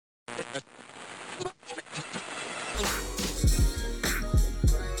All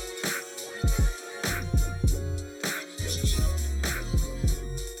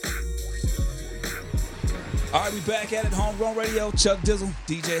right, we back at it. Homegrown Radio. Chuck Dizzle,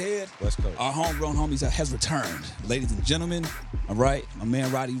 DJ Head. Let's go. Our homegrown homies has returned. Ladies and gentlemen, all right, my man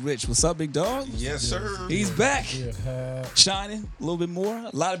Roddy Ricch. What's up, big dog? Yes, sir. He's back. Yeah. Shining a little bit more. A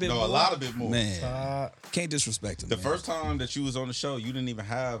lot of bit more. A lot of bit more. Man, can't disrespect him. The man. first time that you was on the show, you didn't even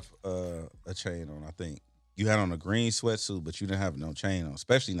have a chain on, I think. You had on a green sweatsuit, but you didn't have no chain on,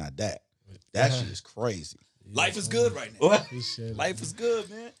 especially not that. That shit is crazy. Life is good right now. Appreciate it. Life is good,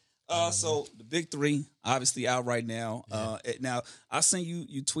 man. So the big three, obviously out right now. Now I seen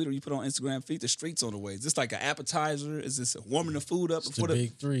you tweet or you put on Instagram, feed the streets on the way. Is this like an appetizer? Is this warming the food up It's before the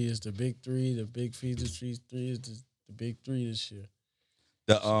big three. It's the big three. The big feed the streets three is the big three this year.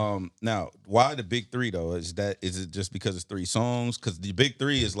 Now, why the big three though? Is it just because it's three songs? Because the big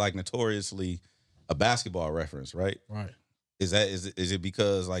three is like notoriously a basketball reference, right? Right. Is it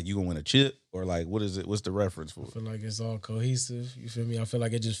because like you gonna win a chip or like what is it? What's the reference for? I feel like it's all cohesive. You feel me? I feel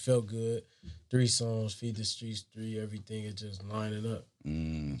like it just felt good. 3 songs, feed the streets, 3, everything is just lining up.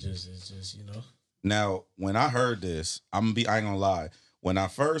 It's just Now, when I heard this, I ain't gonna lie. When I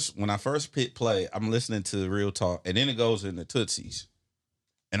first hit play, I'm listening to Real Talk, and then it goes into Tootsie's,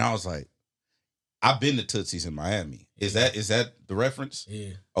 and I was like, I've been to Tootsie's in Miami. Is that the reference?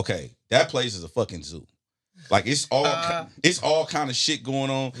 Yeah. Okay, that place is a fucking zoo. Like it's all kind of shit going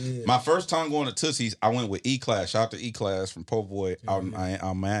on. Yeah. My first time going to Tootsie's, I went with E-Class. Shout out to E-Class from Po' Boy out in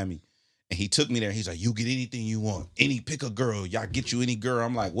Miami. And he took me there. He's like, you get anything you want. Pick a girl. Y'all get you any girl.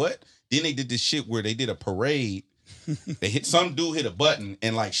 I'm like, what? Then they did this shit where they did a parade. Some dude hit a button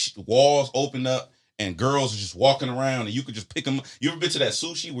and like walls opened up and girls are just walking around and you could just pick them. You ever been to that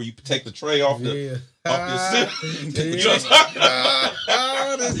sushi where you take the tray off the You know what I'm talking about?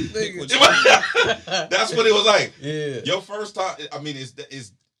 That's what it was like. Yeah. Your first time, I mean,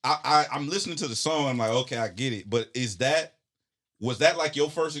 I'm listening to the song. I'm like, okay, I get it. But was that like your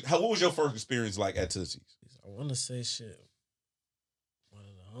first? What was your first experience like at Tootsie's? I want to say shit. One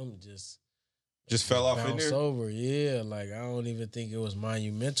of the homies just fell off in bounced there. over. Yeah, like I don't even think it was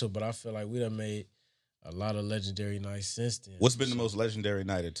monumental, but I feel like we done made a lot of legendary nights since then. What's been the most legendary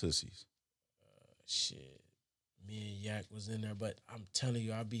night at Tootsie's? Shit, me and Yak was in there, but I'm telling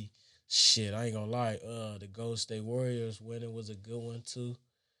you, I ain't gonna lie. The Golden State Warriors winning was a good one too.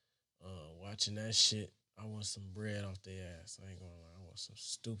 Watching that shit, I want some bread off their ass. I ain't gonna lie, I want some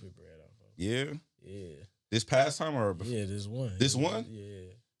stupid bread off of them. Yeah. Yeah. This past time or before? Yeah, this one. This one?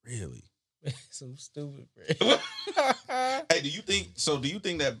 Yeah. Really? Some stupid bread. Hey, do you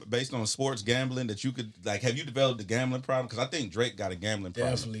think that based on sports gambling that you could like have you developed a gambling problem? Because I think Drake got a gambling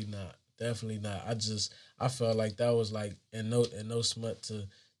problem. Definitely not. I felt like that was like and no smut to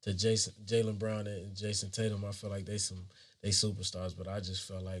Jaylen Brown and Jason Tatum. I feel like they superstars, but I just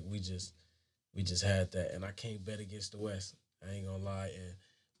felt like we just had that, and I can't bet against the West. I ain't gonna lie. And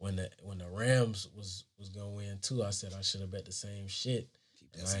when the Rams was gonna win too, I said I should have bet the same shit.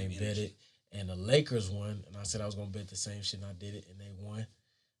 And I ain't bet it. And the Lakers won, and I said I was gonna bet the same shit, and I did it, and they won.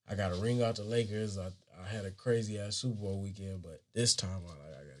 I got a ring out the Lakers. I had a crazy ass Super Bowl weekend, but this time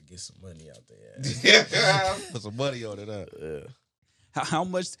I gotta get some money out there. Yeah, put some money on it up. Yeah. How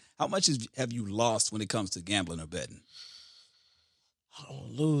much have you lost when it comes to gambling or betting? I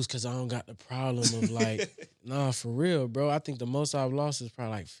don't lose because I don't got the problem of like, nah, for real, bro. I think the most I've lost is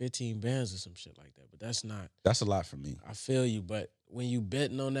probably like 15 bands or some shit like that. But that's a lot for me. I feel you, but when you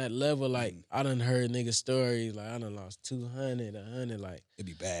betting on that level, like I done heard niggas stories, like I done lost 200, 100, like It'd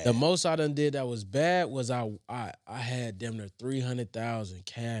be bad. the most I done did that was bad was I had damn near 300,000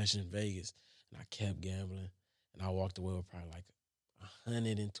 cash in Vegas, and I kept gambling, and I walked away with probably like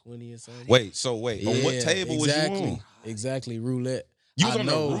 120 or something. Wait. On what Yeah, table was you on? Exactly, roulette. You was I on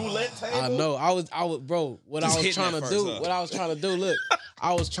know. the roulette table? I know. I was, bro. What Just I was hitting trying at to first, do. huh? What I was trying to do. Look,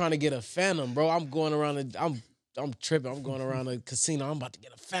 I was trying to get a Phantom, bro. I'm going around. I'm tripping. I'm going around the casino. I'm about to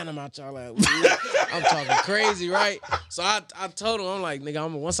get a Phantom out y'all. Like, I'm talking crazy, right? So I told him, I'm like, nigga,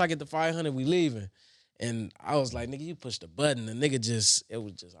 once I get the 500, we leaving. And I was like, nigga, you push the button. The nigga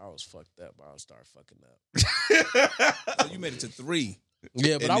I was fucked up. I started fucking up. So you made it to 3.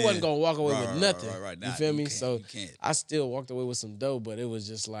 Yeah, but And I then- wasn't gonna walk away with nothing. Right. You Nah, feel me? can't, So you can't. I still walked away with some dough, but it was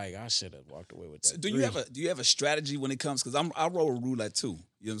just like I should have walked away with that. So do you have a strategy when it comes? Because I roll roulette too.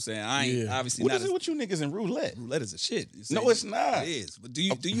 You know what I'm saying? I ain't obviously What not. is it with you niggas in roulette? Roulette is a shit. No, it's not. It is. But do you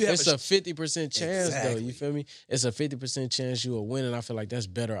have It's a 50% chance though. Exactly. You feel me? It's a 50% chance you will win, and I feel like that's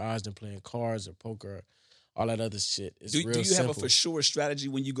better odds than playing cards or poker all that other shit. It's Do real you simple. have a for sure strategy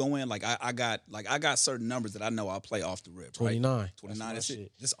when you go in? Like I got certain numbers that I know I'll play off the rip. 29. Right? 29 That's is my it.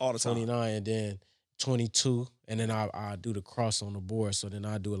 shit. Just all the time. 29 and then 22, and then I do the cross on the board. So then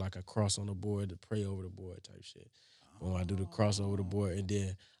I do like a cross on the board to pray over the board type shit. When I do the cross over the board, and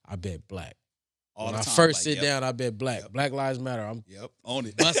then I bet black. All When the I time, first like, sit yep. down, I bet black. Yep. Black Lives Matter. I'm Yep, on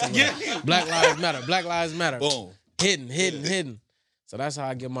it. busting with it. Black Lives Matter. Black Lives Matter. Boom. Hidden. So that's how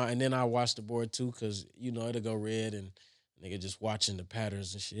I get my. And then I watch the board too, because you know it'll go red and nigga just watching the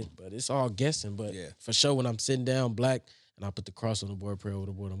patterns and shit. But it's all guessing. But Yeah. for sure, when I'm sitting down black and I put the cross on the board, pray over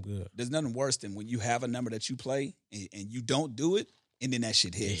the board, I'm good. There's nothing worse than when you have a number that you play and you don't do it, and then that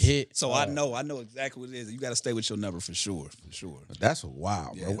shit hits. It hit. So I know exactly what it is. You got to stay with your number for sure. That's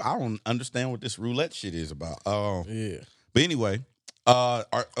wild, bro. Yeah. I don't understand what this roulette shit is about. Yeah. But anyway,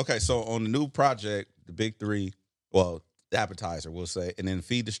 okay. So on the new project, the Big Three, well, the appetizer, we'll say, and then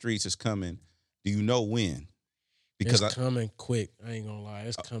Feed the Streets is coming. Do you know when? Because It's coming quick. I ain't gonna lie.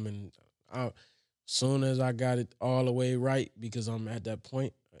 It's coming out soon as I got it all the way right, because I'm at that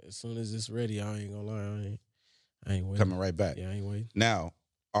point. As soon as it's ready, I ain't gonna lie. I ain't waiting. coming right back. Yeah, I ain't waiting. Now,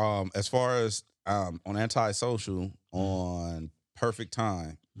 as far as on Antisocial, on Perfect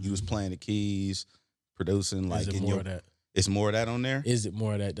Time, you was playing the keys, producing like Is it in more your. of that? It's more of that on there. Is it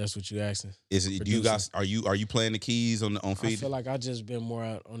more of that? That's what you asking. Is it? Do you guys are you playing the keys on I Feed? feel like I just been more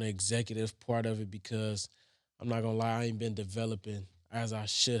out on the executive part of it, because I'm not gonna lie, I ain't been developing as I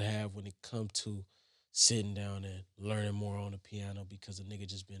should have when it come to sitting down and learning more on the piano, because a nigga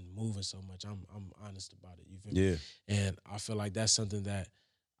just been moving so much. I'm honest about it. You feel me? Yeah. And I feel like that's something that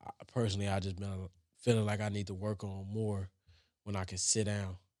I just been feeling like I need to work on more when I can sit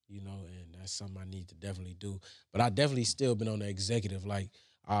down, you know, and that's something I need to definitely do. But I definitely still been on the executive. Like,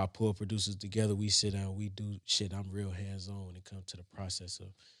 I pull producers together, we sit down, we do shit. I'm real hands-on when it comes to the process of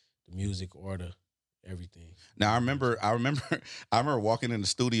the music or the everything. Now I remember walking in the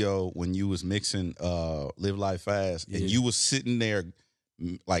studio when you was mixing Live Life Fast, and you was sitting there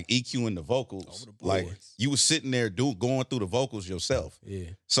like EQing the vocals. Over the Like boards. you was sitting there going through the vocals yourself. Yeah.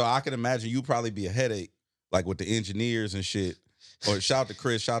 So I can imagine you probably be a headache like with the engineers and shit. Or shout to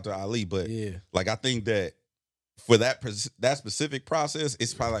Chris, shout to Ali, but Yeah. like I think that for that specific process,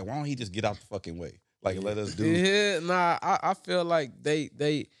 it's probably like, why don't he just get out the fucking way? Like let us do. Yeah, nah, I feel like they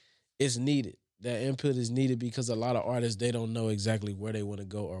it's needed. That input is needed, because a lot of artists, they don't know exactly where they want to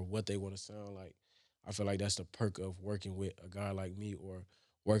go or what they want to sound like. I feel like that's the perk of working with a guy like me, or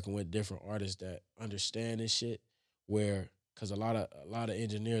working with different artists that understand this shit. Where, because a lot of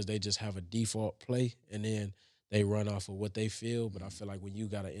engineers, they just have a default play and then they run off of what they feel. But I feel like when you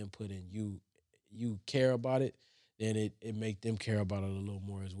got an input and you care about it, then it make them care about it a little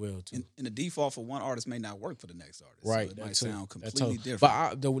more as well too. And the default for one artist may not work for the next artist. Right, So it that might too. sound That completely too. different.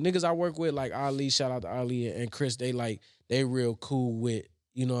 But the niggas I work with, like Ali, shout out to Ali and Chris, they real cool with,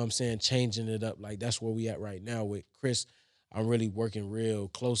 you know what I'm saying, changing it up. Like, that's where we at right now with Chris. I'm really working real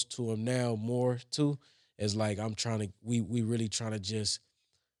close to him now, more too. It's like I'm trying to, we really trying to just,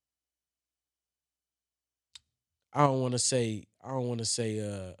 I don't want to say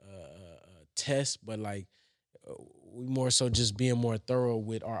test, but like we more so just being more thorough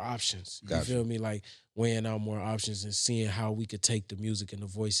with our options. Gotcha. You feel me? Like weighing out more options and seeing how we could take the music and the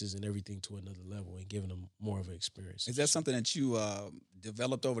voices and everything to another level and giving them more of an experience. Is that something that you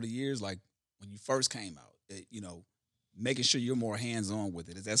developed over the years? Like when you first came out, you know, making sure you're more hands-on with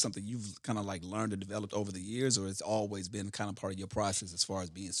it. Is that something you've kind of like learned and developed over the years, or it's always been kind of part of your process as far as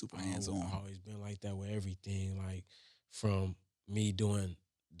being super hands-on? I've always been like that with everything. Like from me doing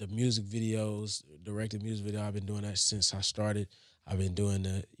the music videos, directing music video, I've been doing that since I started. I've been doing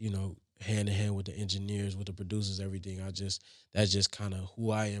the, you know, hand in hand with the engineers, with the producers, everything. That's just kind of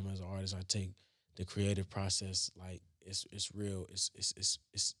who I am as an artist. I take the creative process like it's real.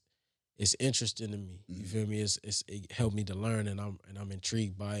 It's interesting to me. You feel me? It helped me to learn, and I'm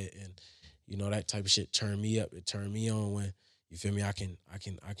intrigued by it, and you know that type of shit turned me up. It turned me on when, you feel me, I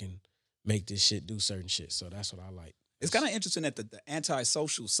can make this shit do certain shit. So that's what I like. It's kind of interesting that the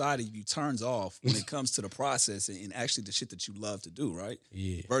antisocial side of you turns off when it comes to the process and actually the shit that you love to do, right?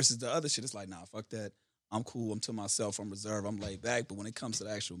 Yeah. Versus the other shit, it's like, nah, fuck that. I'm cool. I'm to myself. I'm reserved. I'm laid back. But when it comes to the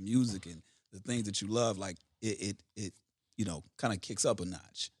actual music and the things that you love, like it you know, kind of kicks up a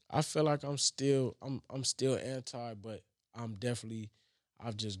notch. I feel like I'm still anti, but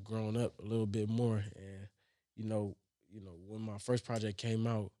I've just grown up a little bit more, and you know when my first project came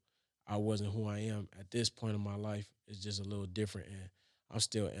out, I wasn't who I am at this point in my life. It's just a little different, and I'm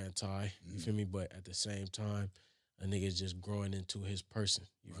still anti. You feel me? But at the same time, a nigga's just growing into his person.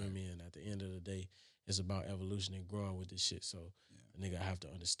 You feel me? And at the end of the day, it's about evolution and growing with this shit. So a nigga have to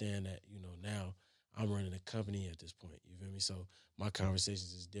understand that, you know, now I'm running a company at this point. You feel me? So my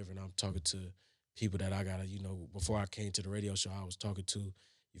conversations is different. I'm talking to people that I gotta, before I came to the radio show, I was talking to,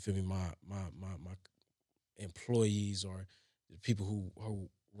 you feel me, my employees or the people who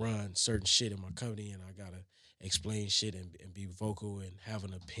run certain shit in my company, and I gotta explain shit and be vocal and have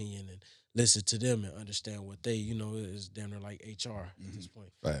an opinion and listen to them and understand what they, is damn near like HR at this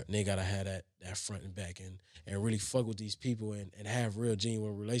point. Right. And they gotta have that front and back and really fuck with these people and have real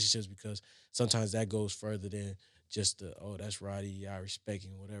genuine relationships, because sometimes that goes further than just that's Roddy, yeah, I respect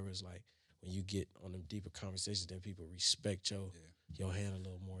him, whatever. It's like when you get on them deeper conversations, then people respect your hand a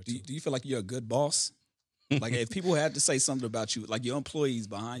little more too. Do you feel like you're a good boss? Like if people had to say something about you, like your employees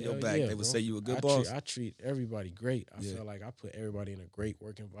behind your back, they would say you a good boss. I treat everybody great. I feel like I put everybody in a great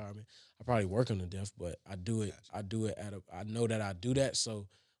work environment. I probably work on to death, but I do it. I do it I know that I do that. So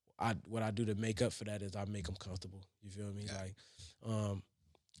what I do to make up for that is I make them comfortable. You feel me? Like,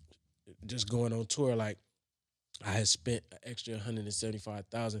 just going on tour, like I had spent an extra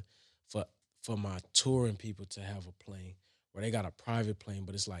 $175,000 for my touring people to have a plane where they got a private plane,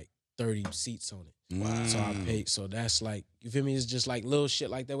 but it's like 30 seats on it. Wow. So I paid. So that's like, you feel me? It's just like little shit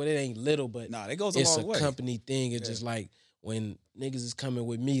like that. Well, it ain't little, but Nah, it goes a it's long way. company thing. It's just like when niggas is coming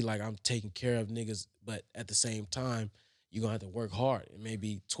with me, like I'm taking care of niggas, but at the same time, you're gonna have to work hard. It may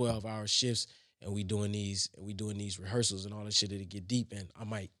be 12-hour shifts, and we doing these rehearsals and all that shit that get deep, and I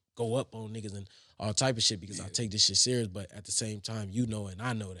might go up on niggas and all type of shit because I take this shit serious. But at the same time, and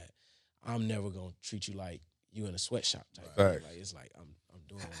I know that I'm never gonna treat you like you in a sweatshop type. Right. Like it's like I'm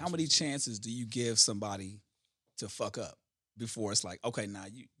doing. How many chances do you give somebody to fuck up before it's like, okay, now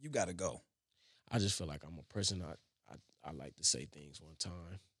you got to go? I just feel like I'm a person. I like to say things one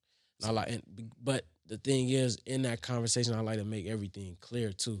time. But the thing is, in that conversation, I like to make everything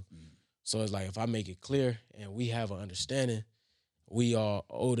clear too. So it's like if I make it clear and we have an understanding, we are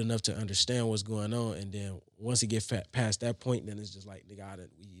old enough to understand what's going on. And then once it gets past that point, then it's just like, nigga,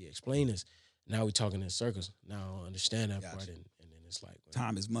 we explain this. Now we talking in circles. Now I don't understand that part, and then it's like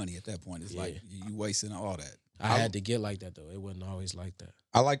time is money at that point. It's like you wasting all that. I had to get like that though. It wasn't always like that.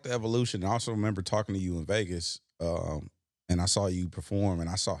 I like the evolution. I also remember talking to you in Vegas, and I saw you perform, and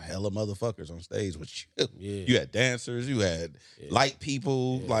I saw hella motherfuckers on stage with you. Yeah. You had dancers, you had light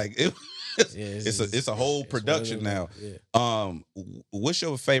people, like it's a whole production now. Yeah. What's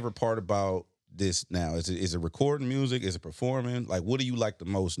your favorite part about this now? Is it recording music? Is it performing? Like, what do you like the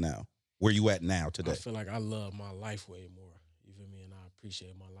most now? Where you at now today? I feel like I love my life way more. You feel me? And I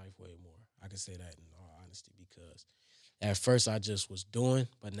appreciate my life way more. I can say that in all honesty, because at first I just was doing,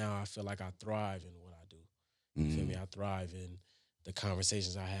 but now I feel like I thrive in what I do. You feel me? I thrive in the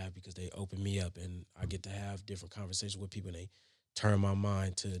conversations I have because they open me up, and I get to have different conversations with people, and they turn my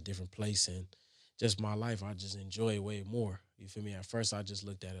mind to a different place. And just my life, I just enjoy it way more. You feel me? At first I just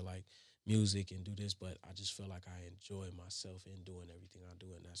looked at it like music and do this, but I just feel like I enjoy myself in doing everything I do,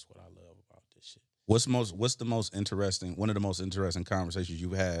 and that's what I love about this shit. What's the most interesting, one of the most interesting conversations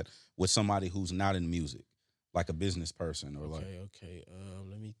you've had with somebody who's not in music, like a business person or like? Okay.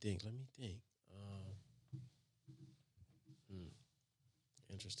 Let me think.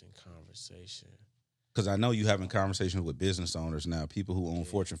 Interesting conversation. Because I know you having conversations with business owners now, people who own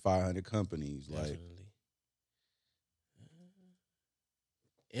Fortune 500 companies. Definitely. Like,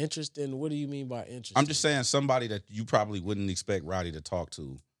 interesting. What do you mean by interesting? I'm just saying somebody that you probably wouldn't expect Roddy to talk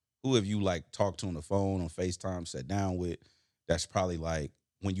to. Who have you like talked to on the phone, on FaceTime, sat down with? That's probably like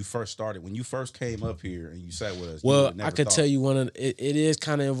when you first started, when you first came up here and you sat with us. Well, I could tell you it is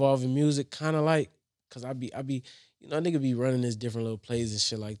kind of involving music, kind of like, because I be nigga be running this different little plays and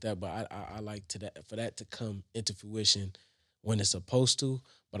shit like that, but I like for that to come into fruition when it's supposed to.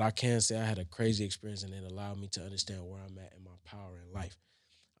 But I can say I had a crazy experience, and it allowed me to understand where I'm at in my power in life.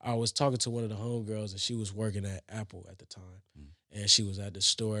 I was talking to one of the homegirls, and she was working at Apple at the time. And she was at the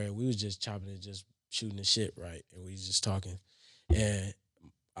store, and we was just chopping it, just shooting the shit, right? And we was just talking. And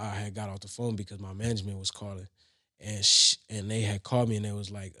I had got off the phone because my management was calling. And they had called me, and they was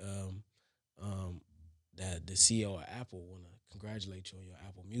like, that the CEO of Apple want to congratulate you on your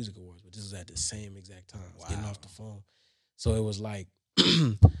Apple Music Awards. But this was at the same exact time. I was getting off the phone. So it was like,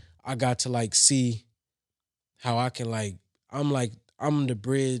 I got to like see how I can I'm the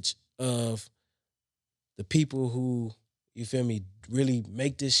bridge of the people who, you feel me, really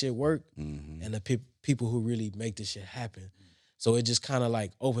make this shit work, and the people who really make this shit happen. So it just kind of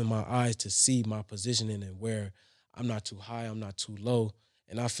like opened my eyes to see my positioning and where I'm not too high, I'm not too low.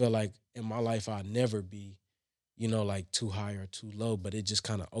 And I feel like in my life I'll never be, like too high or too low, but it just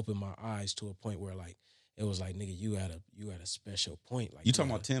kind of opened my eyes to a point where like, it was like, nigga, you at a special point. Like you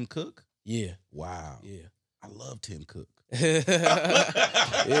talking about Tim Cook? Yeah. Wow. Yeah. I love Tim Cook.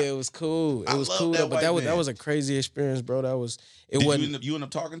 Yeah, it was cool. It I was love cool that though. But white that man. was a crazy experience, bro. That was it. Did Wasn't. you end up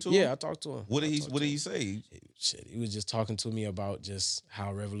talking to him? Yeah, I talked to him. What did I he talked What to did him. he say? Shit, he was just talking to me about just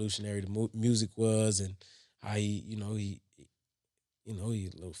how revolutionary the music was, and how he he a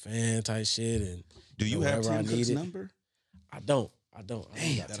little fan type shit, and Do you have whatever I Tim Cook's needed. number? I don't. I don't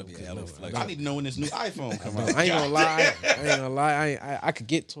Damn, got that'll Tim be a Cook hell of a number. flex. I need to know when this new iPhone come out. I ain't gonna lie. I ain't gonna lie. I could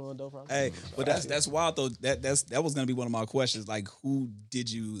get to him though. Probably. Hey, but that's wild though. That was gonna be one of my questions. Like, who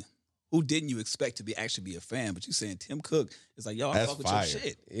didn't you expect to actually be a fan? But you saying Tim Cook is like, yo, I That's fuck with fire. your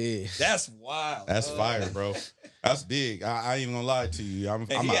shit. Yeah. That's wild. That's fire, bro. That's big. I ain't even gonna lie to you. I'm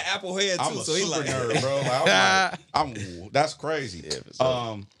And I'm he a, an Apple head too, I'm a so he super like, nerd, bro. Like, I'm that's crazy. Yeah, for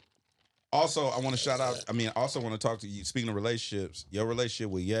sure. Also, I want to shout out. I mean, I also want to talk to you. Speaking of relationships, your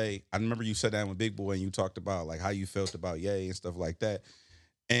relationship with Ye. I remember you sat down with Big Boy and you talked about like how you felt about Ye and stuff like that.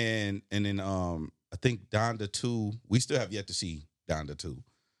 And then I think Donda 2. We still have yet to see Donda 2,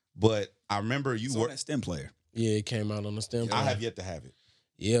 but I remember you so were. that STEM player. Yeah, it came out on the stem. I have yet to have it.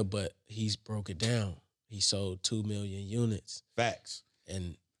 Yeah, but he's broke it down. He sold 2 million units, Facts.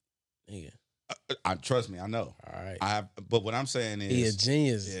 and nigga, I trust me. I know. all right, I have. But what I'm saying he a is,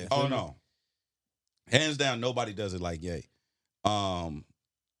 genius. Yeah. You oh feel me? no, hands down, nobody does it like Ye.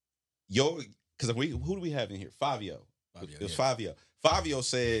 Yo, because who do we have in here? Fabio. It was Fabio. Fabio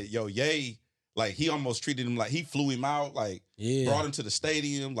said, "Yo, Ye, like he almost treated him like he flew him out, like Yeah, brought him to the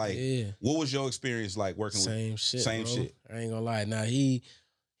stadium. Like, yeah, what was your experience like working with?" same shit. same Bro. shit. I ain't gonna lie. Now he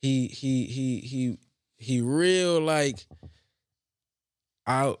real like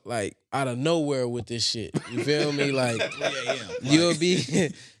out of nowhere with this shit. You feel me? Like you'll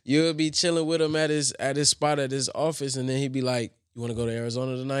be chilling with him at his spot at his office, and then he'd be like, "You want to go to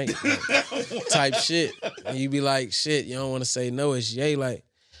Arizona tonight?" Like, type shit. And you be like, "Shit, you don't want to say no." It's Ye like,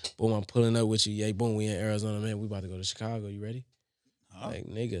 "Boom, I'm pulling up with you, Ye. Boom, we in Arizona, man. We about to go to Chicago. You ready?" Huh? Like,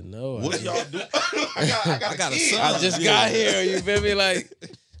 nigga, no. What do y'all do? I got a kid. son. I just got here. You feel me? Like,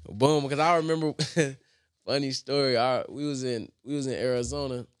 boom. Because I remember, funny story. We was in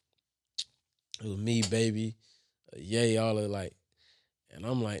Arizona. It was me, baby, Ye, all of like, and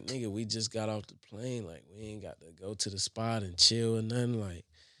I'm like, nigga, we just got off the plane. Like, we ain't got to go to the spot and chill and nothing. Like,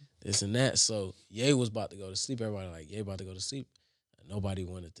 this and that. So Ye was about to go to sleep. Everybody like, Ye about to go to sleep. And nobody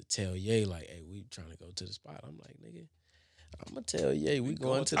wanted to tell Ye like, hey, we trying to go to the spot. I'm like, nigga, I'm gonna tell Ye we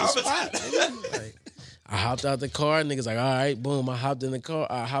going to the spot. Nigga. Like, I hopped out the car. Niggas like, all right, boom. I hopped in the car.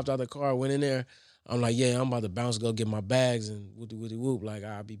 I hopped out the car, went in there. I'm like, yeah, I'm about to bounce, go get my bags and woody whoop. Like,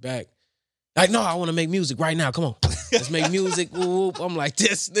 I'll be back. Like, no, I want to make music right now. Come on. Let's make music. Whoop, whoop. I'm like,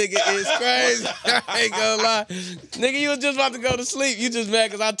 this nigga is crazy. I ain't gonna lie. Nigga, you was just about to go to sleep. You just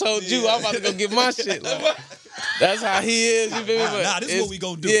mad because I told you I'm about to go get my shit. Like, that's how he is. You feel me? But Nah, this is what we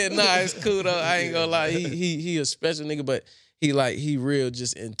gonna do. Yeah, nah, it's cool though. I ain't gonna lie. He a special nigga, but he real,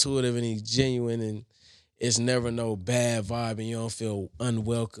 just intuitive, and he's genuine, and it's never no bad vibe, and you don't feel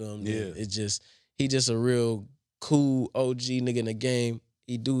unwelcome. Yeah. He just a real cool OG nigga in the game.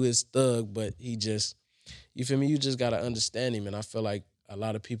 He do his thug, but he just, you feel me? You just gotta understand him, and I feel like a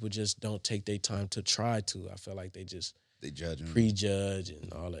lot of people just don't take their time to try to. I feel like they judge him. prejudge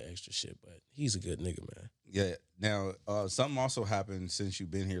and all that extra shit, but he's a good nigga, man. Yeah. Now, something also happened since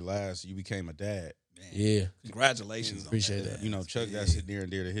you've been here last. You became a dad. Man, Yeah, congratulations. appreciate on that. You know, Chuck, that's near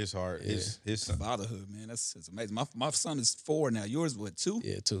and dear to his heart. Yeah. His son. Fatherhood, man. That's amazing. My son is 4 now. Yours, what, 2?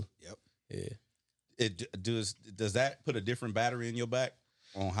 Yeah, too. Yep. Yeah. Does that put a different battery in your back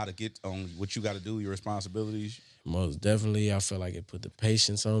on how to get on what you got to do, your responsibilities? Most definitely, I feel like it put the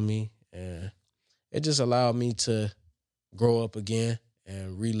patience on me, and it just allowed me to grow up again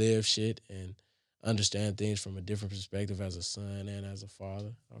and relive shit and understand things from a different perspective as a son and as a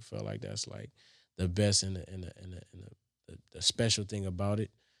father. I feel like that's like the best and the special thing about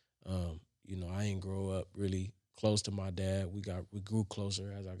it. You know, I ain't grow up really close to my dad. We grew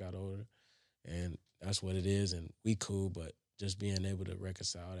closer as I got older, and that's what it is. And we cool, but just being able to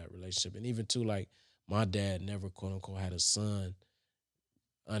reconcile that relationship, and even too, like, my dad never quote unquote had a son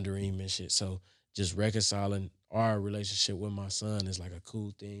under him and shit. So just reconciling our relationship with my son is like a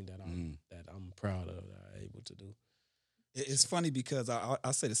cool thing that I'm proud of that I'm able to do. It's funny because I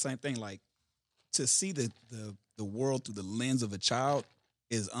say the same thing. Like, to see the world through the lens of a child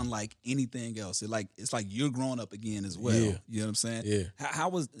is unlike anything else. It's like you're growing up again as well. Yeah. You know what I'm saying? Yeah.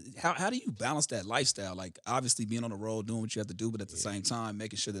 How do you balance that lifestyle? Like, obviously being on the road, doing what you have to do, but at the same time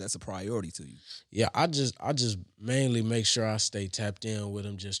making sure that that's a priority to you. Yeah, I just mainly make sure I stay tapped in with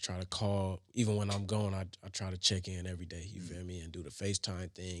him. Just try to call, even when I'm gone. I try to check in every day. You feel me? And do the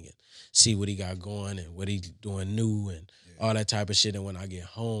FaceTime thing and see what he got going and what he doing new and all that type of shit. And when I get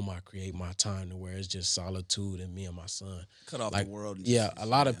home, I create my time to where it's just solitude and me and my son. Cut off Like, the world. And yeah, just, a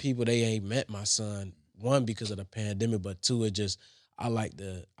lot yeah. of people, they ain't met my son. One, because of the pandemic, but two,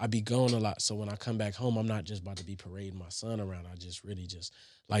 I be gone a lot. So when I come back home, I'm not just about to be parading my son around. I just really just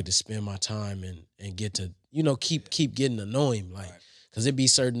like to spend my time and get to, keep getting to know him. Like, Right. cause it be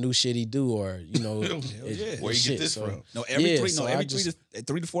certain new shit he do, or, yeah. Where you shit. get this So, from? No, every Yeah, three, so no, I every just-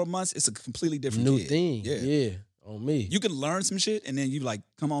 3 to 4 months, it's a completely different new kid. thing. Yeah. Yeah. On me. You can learn some shit, and then you like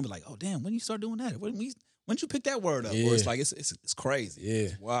come on, and be like, oh damn, when you start doing that? When you pick that word up? Or it's Yeah. like it's crazy. Yeah.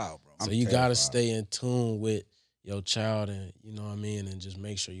 It's wild, bro. So I'm you gotta terrified. stay in tune with your child, and you know what I mean, and just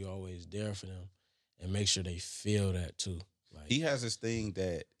make sure you're always there for them, and make sure they feel that too. Like, He has this thing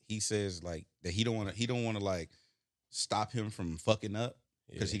that he says like that he don't want to like stop him from fucking up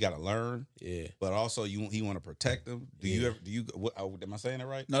because he got to learn. yeah, But also he want to protect them. Do you Yeah. ever am I saying that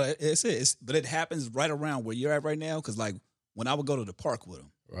right? No, it's it. But it happens right around where you're at right now. Because like when I would go to the park with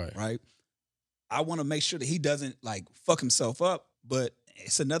him, right, right, I want to make sure that he doesn't like fuck himself up. But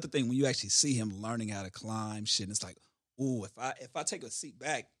it's another thing when you actually see him learning how to climb shit. And it's like, ooh, if I take a seat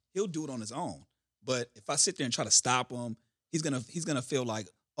back, he'll do it on his own. But if I sit there and try to stop him, he's gonna feel like,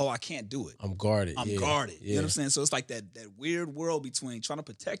 oh, I can't do it. I'm guarded. I'm yeah. guarded. Yeah. You know what I'm saying? So it's like that weird world between trying to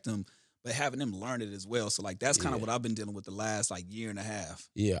protect him, but having him learn it as well. So like that's kind of Yeah. what I've been dealing with the last like year and a half.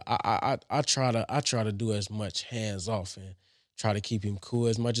 Yeah, I try to do as much hands off and try to keep him cool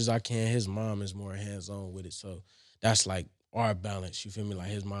as much as I can. His mom is more hands on with it, so that's like our balance. You feel me? Like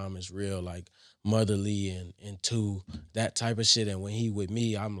his mom is real like motherly and into that type of shit. And when he with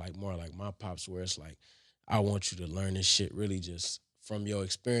me, I'm like more like my pops, where it's like I want you to learn this shit really just from your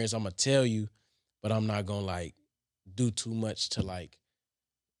experience. I'm gonna tell you, but I'm not gonna like do too much to like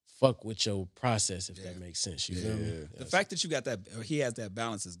fuck with your process, if that makes sense. You feel me? Yeah. The fact that you got that, or he has that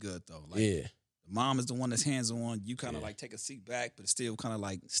balance is good though. Like, yeah. the mom is the one that's hands on. You kind of Yeah. like take a seat back, but still kind of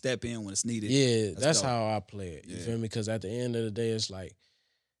like step in when it's needed. Yeah, That's that's dope. how I play it. You Yeah. feel me? Because at the end of the day, it's like,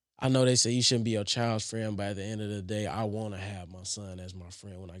 I know they say you shouldn't be your child's friend, but at the end of the day, I want to have my son as my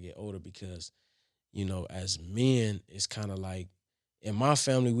friend when I get older because, as men, it's kind of like, in my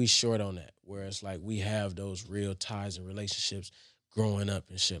family, we short on that, where it's like we have those real ties and relationships growing up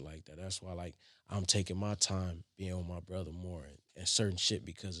and shit like that. That's why, like, I'm taking my time being with my brother more and certain shit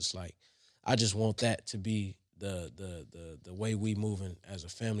because it's like, I just want that to be the way we moving as a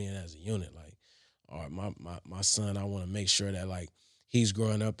family and as a unit. Like, all right, my son, I want to make sure that like he's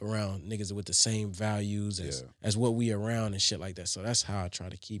growing up around niggas with the same values as what we around and shit like that. So that's how I try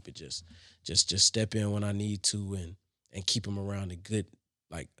to keep it. Just step in when I need to and keep him around the good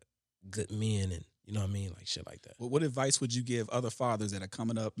men and you know what I mean, like shit like that. Well, what advice would you give other fathers that are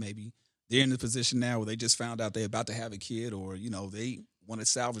coming up? Maybe they're in the position now where they just found out they're about to have a kid, or they want to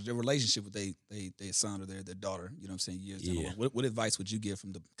salvage their relationship with their son or their daughter. You know what I'm saying? Years down the Yeah. line. What advice would you give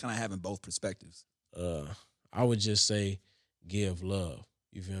from the kind of having both perspectives? I would just say give love.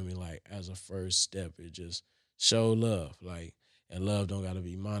 You feel me? Like as a first step, it just show love. Like, and love don't gotta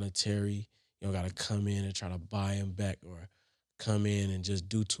be monetary. You don't gotta come in and try to buy him back or come in and just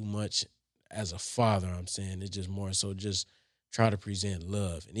do too much. As a father, I'm saying it's just more so just try to present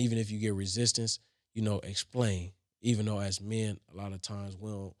love. And even if you get resistance, explain. Even though as men, a lot of times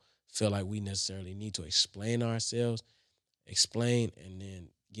we don't feel like we necessarily need to explain ourselves, explain and then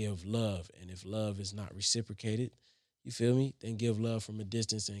give love. And if love is not reciprocated, you feel me? Then give love from a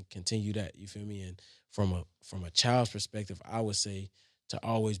distance and continue that. You feel me? And from a child's perspective, I would say to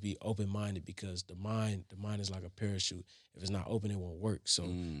always be open-minded because the mind is like a parachute. If it's not open, it won't work. So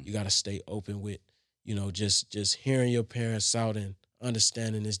you got to stay open with, just hearing your parents out and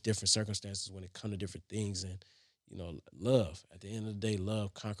understanding this different circumstances when it comes to different things. And, love. At the end of the day,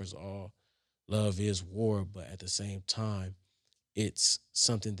 love conquers all. Love is war, but at the same time, it's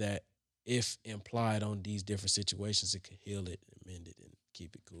something that if implied on these different situations, it could heal it and mend it and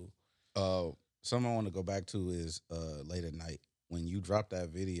keep it cool. Something I want to go back to is late at night when you dropped that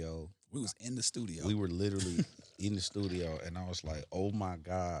video. We was in the studio. We were literally in the studio, and I was like, "Oh my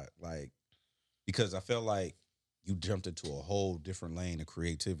god!" Like, because I felt like you jumped into a whole different lane of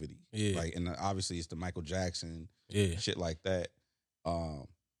creativity. Yeah. Like, and obviously it's the Michael Jackson, Yeah. shit like that. My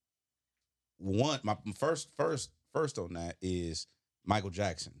first on that is Michael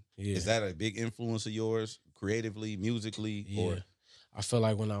Jackson. Yeah. Is that a big influence of yours, creatively, musically, Yeah. or? I feel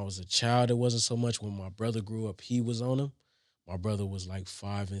like when I was a child, it wasn't so much. When my brother grew up, he was on him. My brother was like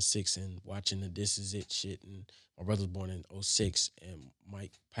 5 and 6 and watching the This Is It shit. And my brother was born in 06 and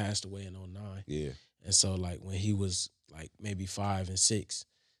Mike passed away in 09. Yeah. And so like when he was like maybe 5 and 6,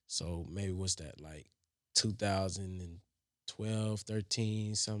 so maybe what's that, like 2012,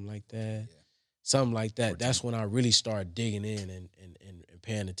 13, something like that. Yeah. something like that. That's when I really started digging in and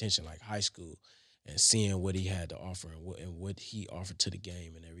paying attention, like high school, and seeing what he had to offer and what he offered to the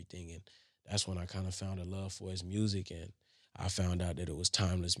game and everything. And that's when I kind of found a love for his music, and I found out that it was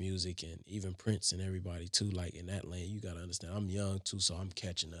timeless music, and even Prince and everybody too. Like in that lane, you got to understand, I'm young too, so I'm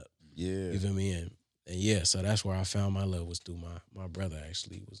catching up. Yeah. You feel me? And yeah, so that's where I found my love, was through my brother.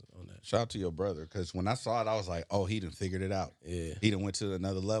 Actually was on that. Shout out to your brother, because when I saw it, I was like, oh, he done figured it out. Yeah, he done went to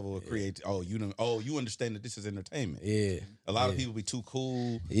another level of create. Oh, you understand that this is entertainment. yeah. A lot of people be too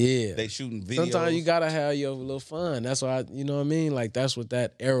cool. Yeah, they shooting videos. Sometimes you gotta have your little fun. That's why you know what I mean. Like that's what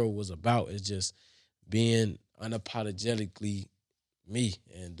that era was about. Is just being unapologetically me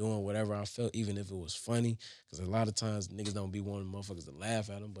and doing whatever I felt, even if it was funny. Because a lot of times niggas don't be wanting motherfuckers to laugh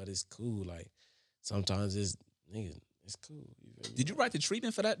at them, but it's cool. Like sometimes it's niggas, it's cool. Did you write the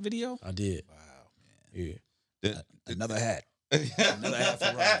treatment for that video? I did. Wow, man. Yeah. Another hat. Another hat for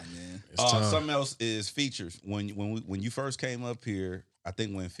Roddy, man. Something else is features. When you first came up here, I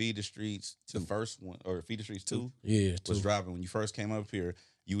think when Feed the Streets, the first one, or Feed the Streets 2, was dropping. When you first came up here,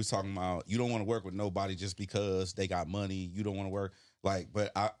 you was talking about you don't want to work with nobody just because they got money. You don't want to work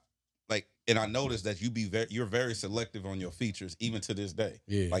and I noticed that you're very selective on your features even to this day.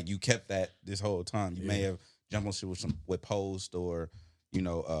 Yeah. Like you kept that this whole time. You may have jumped on shit with Post or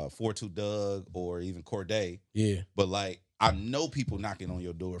 42 Doug or even Corday. Yeah. But like I know people knocking on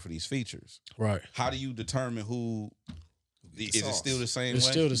your door for these features. Right. How do you determine who? Is it still the same? It's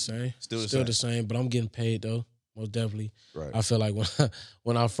way? still the same. Still the same. But I'm getting paid though. Most definitely. Right. I feel like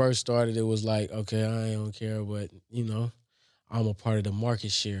when I first started, it was like, okay, I don't care, but I'm a part of the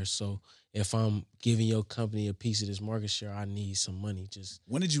market share. So if I'm giving your company a piece of this market share, I need some money. Just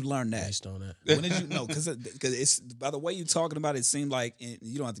when did you learn that? Based on that. When did you know? Because it's by the way you're talking about it, seemed like, and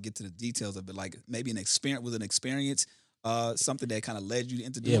you don't have to get to the details of it. Like maybe an experience, something that kind of led you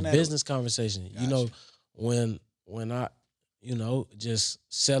into doing that. Business conversation. Gotcha. When I, just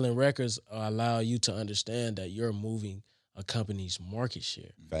selling records allow you to understand that you're moving a company's market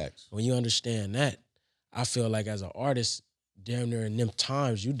share. Facts. When you understand that, I feel like as an artist, damn near in them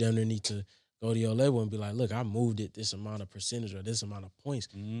times, you damn near need to go to your label and be like, look, I moved it this amount of percentage or this amount of points.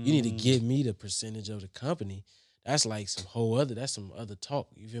 You need to give me the percentage of the company. That's like some other talk.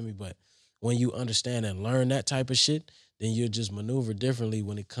 You feel me? But when you understand and learn that type of shit, then you'll just maneuver differently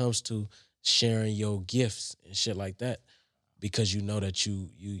when it comes to sharing your gifts and shit like that, because you know that you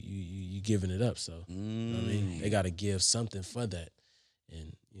giving it up. So you know what I mean, they got to give something for that,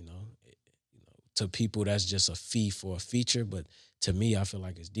 and to people that's just a fee for a feature. But to me, I feel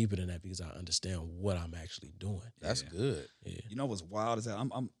like it's deeper than that because I understand what I'm actually doing. That's good. Yeah. You know what's wild is that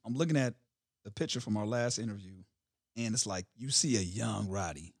I'm looking at the picture from our last interview, and it's like you see a young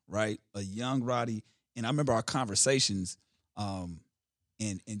Roddy, right? A young Roddy, and I remember our conversations, and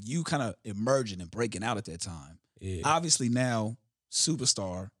you kind of emerging and breaking out at that time. Yeah. Obviously now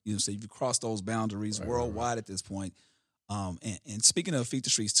superstar, so you've crossed those boundaries worldwide at this point. And speaking of Feed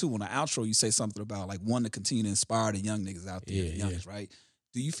the Streets too, on the outro you say something about like wanting to continue to inspire the young niggas out there, the youngest, right?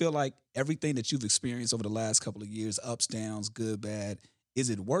 Do you feel like everything that you've experienced over the last couple of years, ups, downs, good, bad,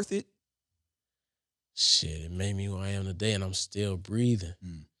 is it worth it? Shit, it made me who I am today, and I'm still breathing.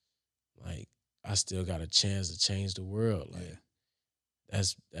 Like I still got a chance to change the world. Like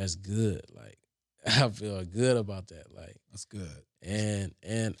that's good. Like I feel good about that. Like that's good. And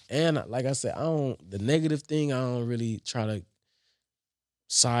like I said, the negative thing, I don't really try to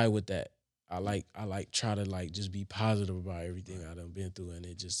side with that. I like try to like just be positive about everything I done been through, and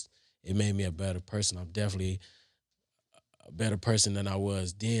it made me a better person. I'm definitely a better person than I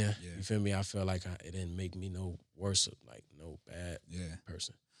was then. Yeah. You feel me? I feel like it didn't make me no worse, like no bad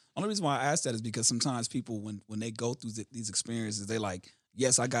person. Only reason why I ask that is because sometimes people, when they go through these experiences, they like,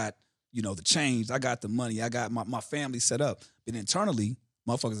 yes, I got, the change, I got the money, I got my family set up, but internally,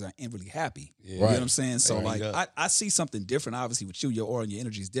 motherfuckers ain't really happy. Yeah. You know what I'm saying? So like, I see something different. Obviously, with you, your aura and your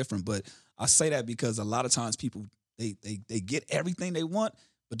energy is different, but I say that because a lot of times people they get everything they want,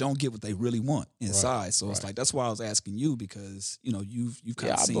 but don't get what they really want inside. Right. So it's like, that's why I was asking you, because you've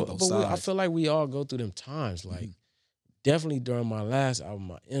kind of seen both sides. I feel like we all go through them times. Like definitely during my last album,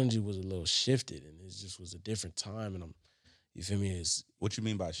 my energy was a little shifted, and it just was a different time. And you feel me? What you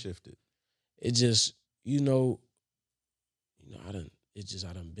mean by shifted? It just I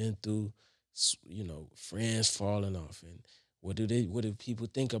done been through, friends falling off, and what do people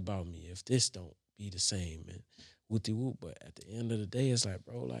think about me if this don't be the same, and whoopty whoop. But at the end of the day, it's like,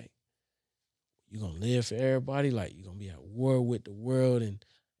 bro, like you gonna live for everybody, like you gonna be at war with the world and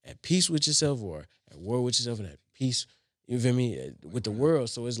at peace with yourself, or at war with yourself and at peace, you feel me, with the world.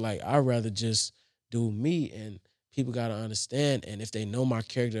 So it's like I'd rather just do me and people got to understand. And if they know my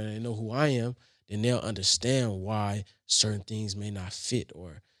character and they know who I am, then they'll understand why certain things may not fit,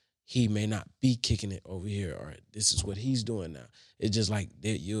 or he may not be kicking it over here, or this is what he's doing now. It's just like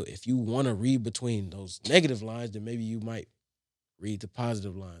if you want to read between those negative lines, then maybe you might read the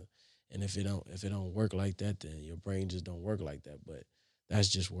positive line. And if it don't work like that, then your brain just don't work like that. But that's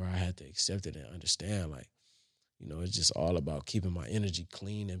just where I had to accept it and understand, like, it's just all about keeping my energy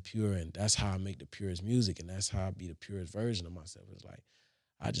clean and pure. And that's how I make the purest music. And that's how I be the purest version of myself. It's like,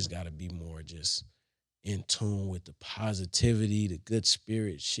 I just got to be more just in tune with the positivity, the good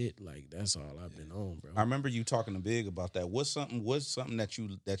spirit shit. Like, that's all I've been on, bro. I remember you talking to Big about that. What's something that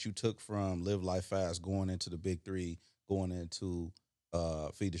you took from Live Life Fast going into the Big Three, going into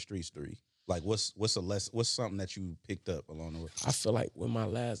Feed the Streets 3? Like, what's something that you picked up along the way? I feel like with my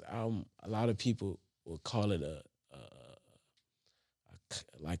last album, a lot of people would call it a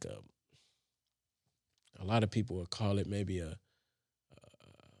lot of people would call it maybe I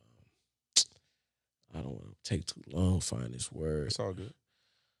don't want to take too long to find this word. It's all good.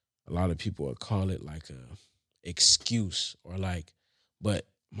 A lot of people would call it like a excuse, or like, but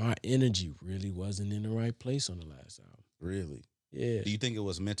my energy really wasn't in the right place on the last album. Really? Yeah. Do you think it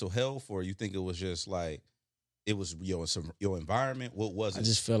was mental health, or you think it was just like it was your environment? What was it? I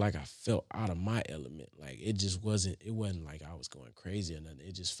just felt like I felt out of my element. Like, it wasn't like I was going crazy or nothing.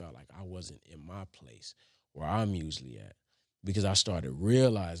 It just felt like I wasn't in my place where I'm usually at, because I started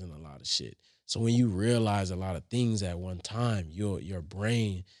realizing a lot of shit. So when you realize a lot of things at one time, your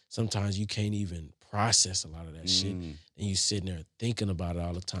brain, sometimes you can't even process a lot of that shit. And you sitting there thinking about it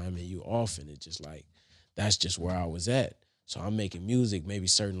all the time, and you off, and it just like, that's just where I was at. So I'm making music, maybe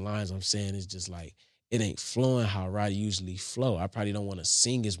certain lines I'm saying is just like, it ain't flowing how Roddy usually flow. I probably don't want to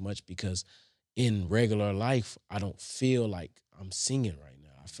sing as much because in regular life, I don't feel like I'm singing right now.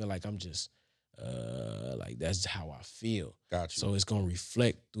 I feel like I'm just, like, that's how I feel. Got you. So it's going to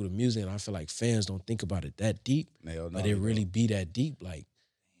reflect through the music, and I feel like fans don't think about it that deep, but it really be that deep. Like,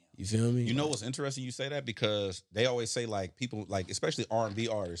 you feel me? You know what's interesting you say that, because they always say, like, people, like, especially R&B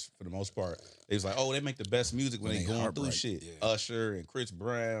artists for the most part, they was like, oh, they make the best music when they going through shit. Yeah. Usher and Chris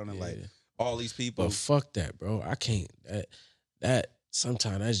Brown and like all these people. But fuck that, bro. I can't. That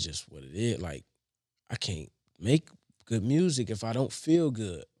sometimes that's just what it is. Like, I can't make good music if I don't feel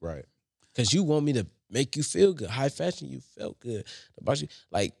good. Right. Because you want me to make you feel good. High fashion, you felt good about you.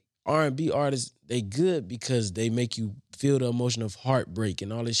 Like, R&B artists, they good because they make you feel the emotion of heartbreak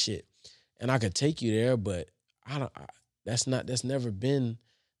and all this shit. And I could take you there, but that's never been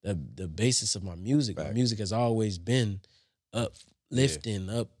the basis of my music. Fact. My music has always been uplifting,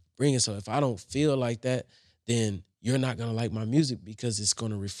 upbringing. So if I don't feel like that, then you're not gonna like my music, because it's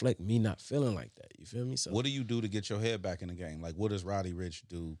gonna reflect me not feeling like that. You feel me? So what do you do to get your head back in the game? Like, what does Roddy Ricch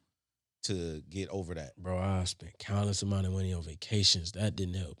do to get over that? Bro, I spent countless amount of money on vacations. That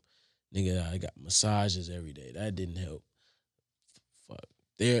didn't help. Nigga, I got massages every day. That didn't help. Fuck.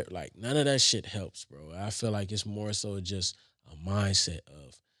 Like, none of that shit helps, bro. I feel like it's more so just a mindset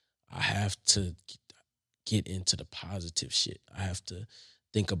of, I have to get into the positive shit. I have to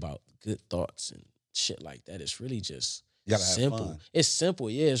think about good thoughts and shit like that. It's really just simple. Have fun. It's simple.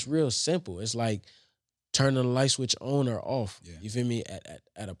 Yeah, it's real simple. It's like turning the light switch on or off. Yeah. You feel me?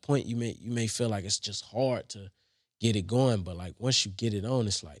 At a point, you may feel like it's just hard to get it going, but like, once you get it on,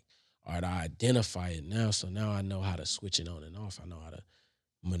 it's like, all right, I identify it now, so now I know how to switch it on and off. I know how to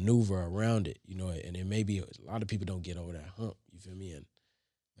maneuver around it, and it may be a lot of people don't get over that hump. You feel me? And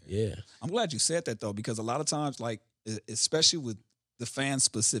yeah. I'm glad you said that, though, because a lot of times, like, especially with the fans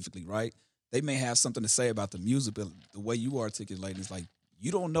specifically, right? They may have something to say about the music, but the way you articulate is like,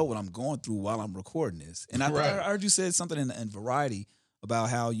 you don't know what I'm going through while I'm recording this. And I heard you said something in Variety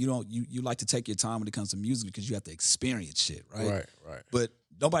about how you like to take your time when it comes to music because you have to experience shit, right? Right. But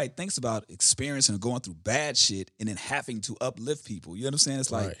nobody thinks about experiencing and going through bad shit and then having to uplift people. You understand?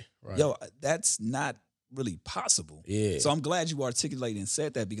 It's like, yo, that's not really possible. Yeah. So I'm glad you articulated and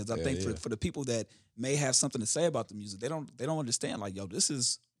said that, because I think for the people that may have something to say about the music, they don't understand, like, yo, this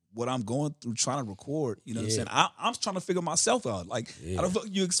is what I'm going through trying to record. You know what I'm saying? I'm trying to figure myself out. Like, how the fuck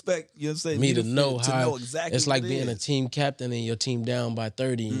you expect, you know what I'm saying, me to know exactly it's like being a team captain and your team down by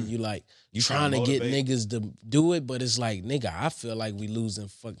 30 and you like, you trying to get niggas to do it, but it's like, nigga, I feel like we losing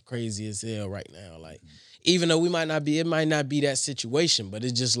fucking crazy as hell right now. Like, even though it might not be that situation, but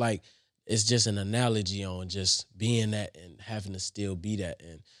it's just like, it's just an analogy on just being that and having to still be that.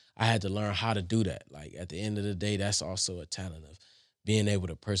 And I had to learn how to do that. Like, at the end of the day, that's also a talent of being able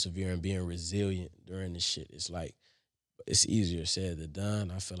to persevere and being resilient during this shit. It's like, it's easier said than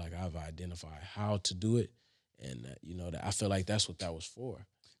done. I feel like I've identified how to do it. And, that I feel like that's what that was for.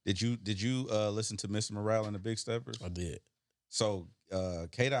 Did you listen to Mr. Morale and the Big Steppers? I did. So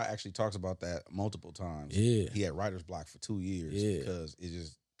K-Dot actually talks about that multiple times. Yeah. He had writer's block for 2 years because it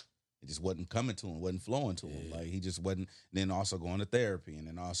just wasn't coming to him, wasn't flowing to him. Like he just wasn't. Then also going to therapy, and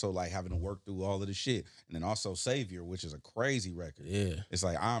then also like having to work through all of the shit, and then also Savior, which is a crazy record. Yeah. It's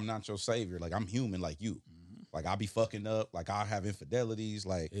like I'm not your savior. Like I'm human, like you. Like I'll be fucking up. Like I'll have infidelities.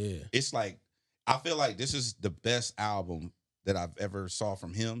 Like it's like I feel like this is the best album that I've ever saw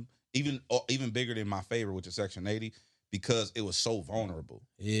from him. Even bigger than my favorite, which is Section 80. Because it was so vulnerable.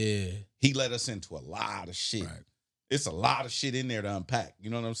 Yeah. He let us into a lot of shit. Right. It's a lot of shit in there to unpack. You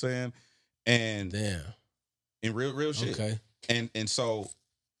know what I'm saying? And Damn. And real shit. Okay. And so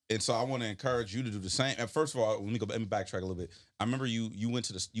I want to encourage you to do the same. And first of all, let me backtrack a little bit. I remember you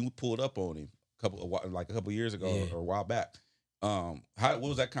pulled up on him a couple years ago or a while back. What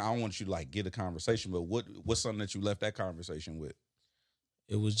was that? I don't want you to like get a conversation, but what's something that you left that conversation with?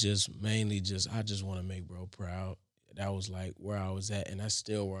 It was just mainly I just want to make bro proud. That was like where I was at, and that's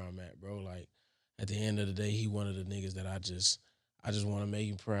still where I'm at, bro. Like at the end of the day, he one of the niggas that I just want to make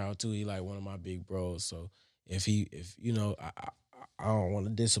him proud too. He like one of my big bros. So if you know, I don't want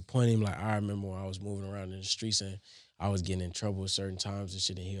to disappoint him. Like I remember when I was moving around in the streets and I was getting in trouble at certain times and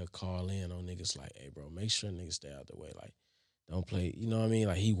shit, and he'll call in on niggas like, "Hey, bro, make sure niggas stay out the way. Like, don't play." You know what I mean?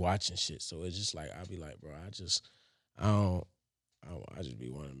 Like he watching shit. So it's just like I'll be like, bro, I just be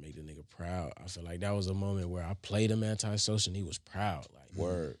wanting to make the nigga proud. I feel like that was a moment where I played him antisocial and he was proud. Like,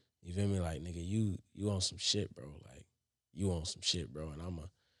 word. You feel me? Like, nigga, you on some shit, bro. Like, you on some shit, bro. And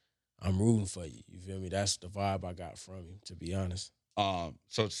I'm rooting for you. You feel me? That's the vibe I got from him, to be honest. So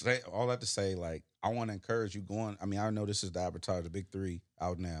to say all that to say, like, I want to encourage you going. I mean, I know this is the advertiser, the Big 3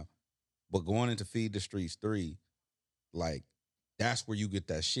 out now, but going into Feed the Streets 3, like, that's where you get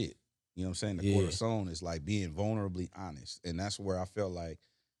that shit. You know what I'm saying? The cortisone is like being vulnerably honest. And that's where I felt like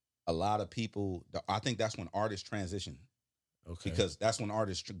a lot of people, I think that's when artists transition. Okay. Because that's when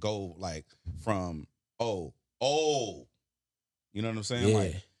artists go like from, you know what I'm saying? Yeah.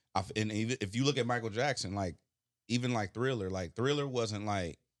 Like, and even if you look at Michael Jackson, like, even like Thriller wasn't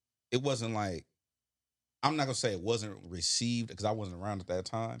like, it wasn't like, I'm not going to say it wasn't received because I wasn't around at that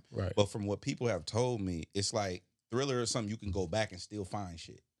time. Right. But from what people have told me, it's like Thriller is something you can go back and still find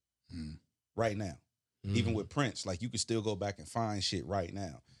shit. Right now, even with Prince, like you can still go back and find shit right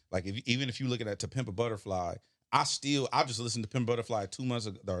now. Like even if you look at that To Pimp a Butterfly, I just listened to Pimp a Butterfly 2 months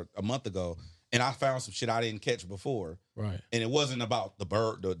ago or a month ago, and I found some shit I didn't catch before. Right. And it wasn't about the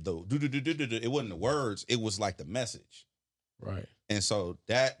bird, the it wasn't the words, it was like the message. Right. And so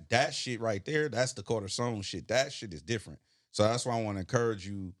that shit right there, that's the cortisone shit. That shit is different. So that's why I want to encourage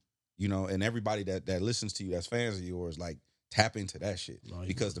you, you know, and everybody that listens to you, that's fans of yours, like. Tap into that shit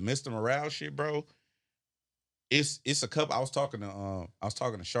because the Mr. Morale shit, bro. It's a couple. I was talking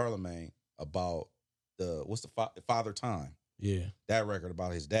to Charlemagne about what's the Father Time. Yeah, that record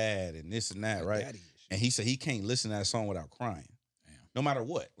about his dad and this and that, right? And he said he can't listen to that song without crying. Damn. No matter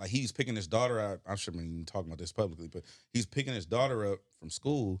what. Like he's picking his daughter up. I shouldn't even talking about this publicly, but he's picking his daughter up from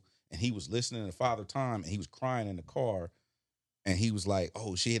school and he was listening to Father Time and he was crying in the car. And he was like,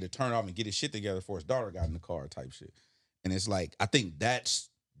 "Oh, she had to turn off and get his shit together before his daughter got in the car," type shit. And it's like, I think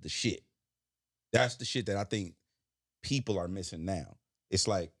that's the shit. That's the shit that I think people are missing now. It's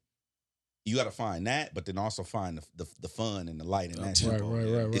like, you got to find that, but then also find the fun and the light in that shit.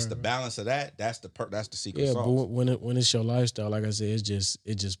 Right. It's the balance of that. That's the secret sauce. Yeah, but when it's your lifestyle, like I said, it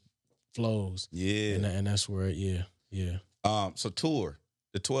just flows. Yeah. And that's where, yeah. So tour,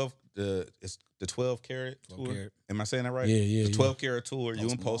 it's the 12 Carat tour. Carat. Am I saying that right? Yeah. The 12 Carat tour. You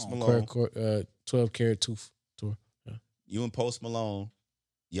and Post Malone. 12 Carat tour. You and Post Malone,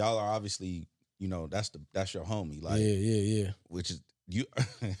 y'all are obviously, you know, that's your homie. Like, yeah. Which is you.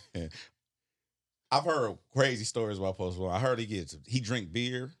 I've heard crazy stories about Post Malone. I heard he drink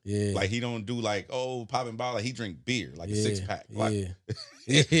beer. Yeah. Like he don't do like popping bottle. Like he drink beer, like a 6-pack. Like,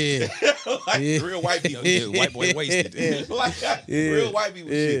 like real white people. White boy wasted. Real white people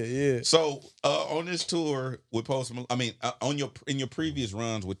shit. Yeah. So on this tour with Post Malone, I mean, in your previous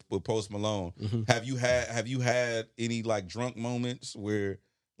runs with Post Malone, have you had any like drunk moments where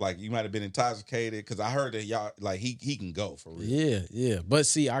like you might have been intoxicated? Because I heard that y'all like he can go for real. Yeah. But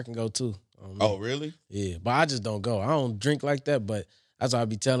see, I can go too. Oh, really? Yeah, but I just don't go. I don't drink like that, but that's why I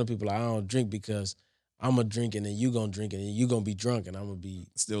be telling people like, I don't drink because I'm going to drink and then you going to drink and then you going to be drunk and I'm going to be...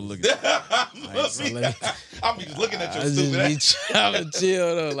 Still looking. I'm just looking at your stupid ass. I'm going to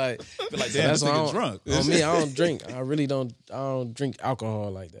chill though. Like damn, that's why drunk. On me, I don't drink. I don't drink alcohol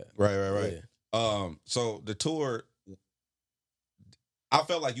like that. Right. Yeah. So the tour, I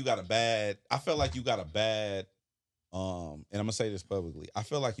felt like you got a bad And I'm gonna say this publicly. I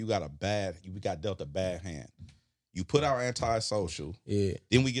feel like you got dealt a bad hand. You put out antisocial. Yeah.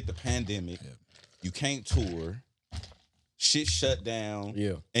 Then we get the pandemic. Yeah. You can't tour. Shit shut down.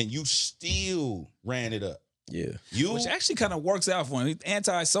 Yeah. And you still ran it up. Yeah. Which actually kind of works out for him. He's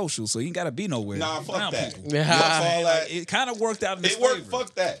anti-social, so he ain't got to be nowhere. Nah, fuck that. It kind of worked out in his favor. It worked.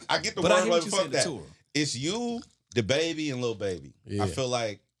 Fuck that. I get the word, but fuck that. It's you, the baby, and Lil Baby. Yeah. I feel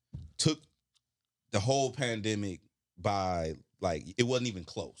like took the whole pandemic by, like, it wasn't even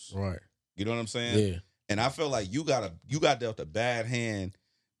close. Right. You know what I'm saying? Yeah. And I feel like you got dealt a bad hand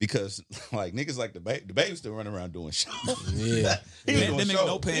because, like, niggas like the baby still running around doing shows. Yeah. Pandemic,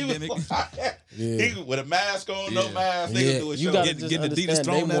 no pandemic. He with a mask on, no mask. Niggas doing shows. You gotta get the Adidas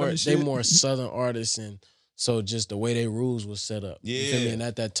thrown at him and shit. They more Southern artists, and so just the way their rules was set up. Yeah. You feel me? And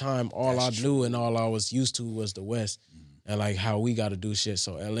at that time, all I knew and all I was used to was the West, and like how we got to do shit.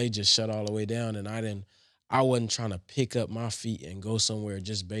 So LA just shut all the way down, and I wasn't trying to pick up my feet and go somewhere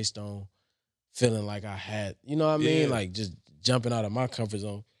just based on feeling like I had, you know what I mean? Like just jumping out of my comfort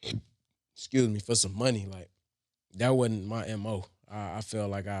zone, excuse me, for some money. Like that wasn't my MO. I felt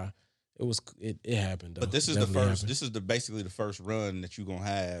like it happened though. But this is basically the first run that you're gonna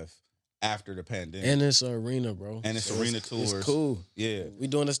have after the pandemic. And it's an arena, bro. And it's arena tours. It's cool. Yeah. We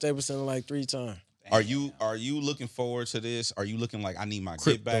doing the Staples Center like 3 times. Are you looking forward to this? Are you looking like I need my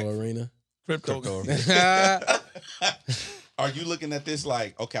get back? Crypto. Are you looking at this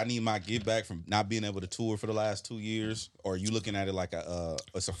like, okay, I need my get back from not being able to tour for the last 2 years? Or are you looking at it like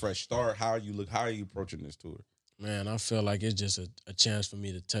it's a fresh start? How are you approaching this tour? Man, I feel like it's just a chance for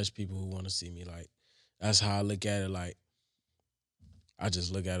me to touch people who want to see me. Like, that's how I look at it. Like, I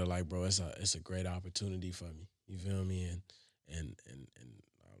just look at it like, bro, it's a great opportunity for me. You feel me? And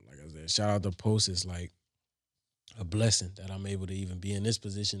like I said, shout out to Post. It's like a blessing that I'm able to even be in this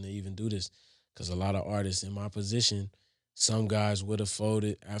position to even do this. Because a lot of artists in my position, some guys would have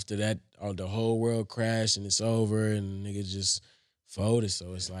folded after that. The whole world crashed and it's over, and niggas just folded.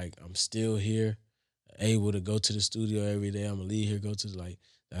 So it's like I'm still here, able to go to the studio every day. I'm gonna leave here, go to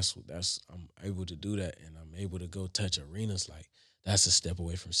I'm able to do that, and I'm able to go touch arenas. Like that's a step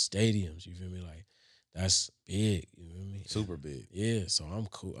away from stadiums. You feel me? Like that's big. You feel me? Super big. Yeah. So I'm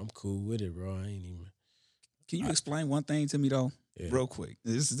cool. I'm cool with it, bro. I ain't even. Can you explain one thing to me though, real quick?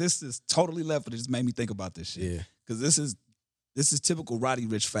 This is totally left, but it just made me think about this shit. Yeah. Because this is typical Roddy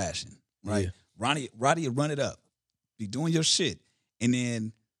Ricch fashion, right? Yeah. Roddy run it up, be doing your shit, and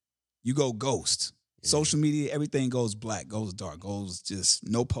then you go ghost. Yeah. Social media, everything goes black, goes dark, goes just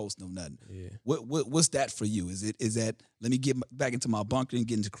no post, no nothing. Yeah. What's that for you? Is that let me get back into my bunker and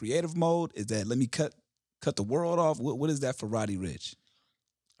get into creative mode? Is that let me cut the world off? What is that for Roddy Ricch?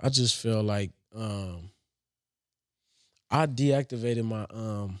 I just feel like I deactivated my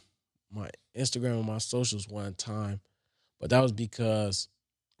my Instagram and my socials one time, but that was because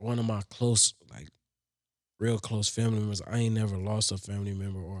one of my real close family members, I ain't never lost a family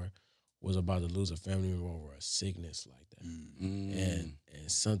member or was about to lose a family member over a sickness like that. Mm-hmm. And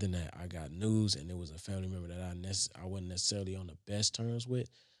something that I got news, and it was a family member that I wasn't necessarily on the best terms with,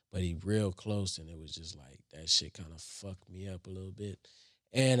 but he real close, and it was just like that shit kind of fucked me up a little bit.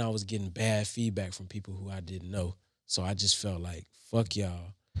 And I was getting bad feedback from people who I didn't know. So I just felt like, fuck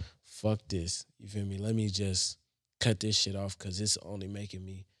y'all, fuck this. You feel me? Let me just cut this shit off because it's only making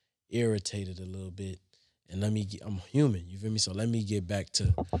me irritated a little bit. And I'm human, you feel me? So let me get back to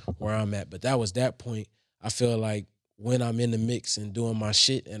where I'm at. But that was that point. I feel like when I'm in the mix and doing my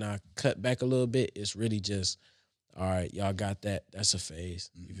shit and I cut back a little bit, it's really just, all right, y'all got that. That's a phase.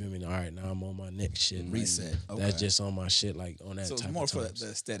 You feel me? All right, now I'm on my next shit. Reset. Like, that's just on my shit, like on that. So it's type more of for times. the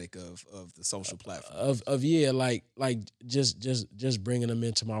aesthetic of the social platform. Like just bringing them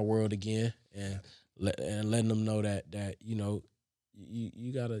into my world again and letting them know that you know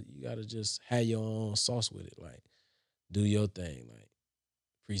you gotta just have your own sauce with it. Like do your thing. Like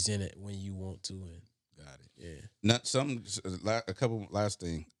present it when you want to. And got it. Yeah. A couple last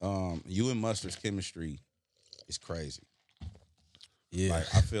thing. You and Mustard's chemistry. It's crazy. Yeah.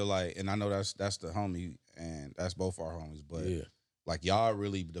 Like I feel like, and I know that's the homie, and that's both our homies, but like y'all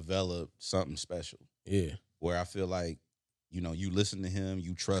really developed something special. Yeah. Where I feel like, you know, you listen to him,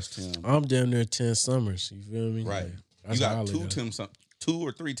 you trust him. I'm damn near 10 summers. You feel me? Right. Like, you got 2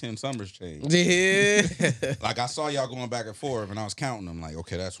 or 3 10 summers changed. Yeah. Like I saw y'all going back and forth, and I was counting them. Like,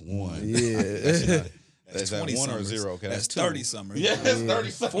 okay, that's 1. Yeah. That's 1 or 0. Okay, that's 30 summers. Yeah, that's 30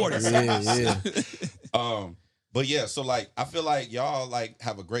 summers. 40 summers. Yeah. But yeah, so like I feel like y'all like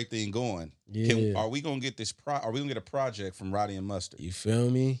have a great thing going. Yeah. Are we gonna get this? Are we gonna get a project from Roddy and Mustard? You feel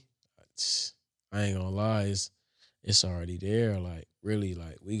me? I ain't gonna lie, it's already there. Like really,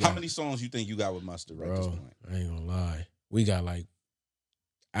 like, we got. How many songs you think you got with Mustard right at this Bro, point? I ain't gonna lie. We got like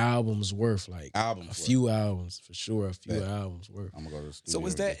albums worth, like Albums a worth. few albums for sure. A few Bet. albums worth. I'm gonna go to the studio. So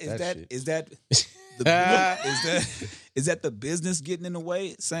is and get that shit. is that is that the business getting in the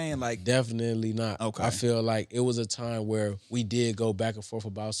way? Saying like, Definitely not. Okay. I feel like it was a time where we did go back and forth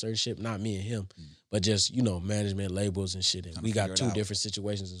about certain shit. Not me and him, but just, management labels and shit. And Tryna we got figure it two out. different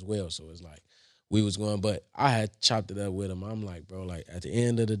situations as well. So it's like we was going, but I had chopped it up with him. I'm like, bro, like at the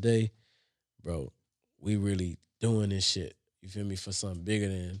end of the day, bro, we really doing this shit. You feel me? For something bigger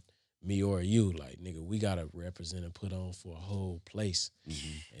than me or you. Like, nigga, we gotta represent and put on for a whole place.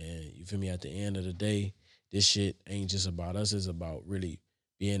 And you feel me? At the end of the day, this shit ain't just about us. It's about really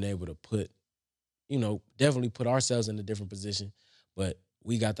being able to put, definitely put ourselves in a different position. But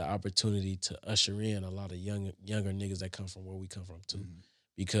we got the opportunity to usher in a lot of younger niggas that come from where we come from too.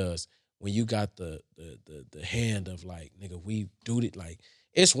 Because when you got the hand of like, nigga, we do it. Like,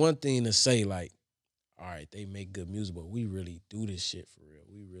 it's one thing to say like, all right, they make good music, but we really do this shit for real.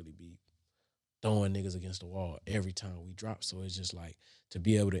 We really be throwing niggas against the wall every time we drop. So it's just like, to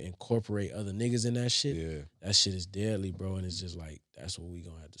be able to incorporate other niggas in that shit, that shit is deadly, bro. And it's just like, that's what we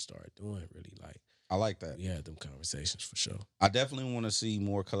gonna have to start doing, really. Like, I like that. we had them conversations for sure. I definitely want to see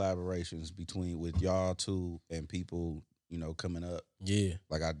more collaborations with y'all two and people, coming up. Yeah.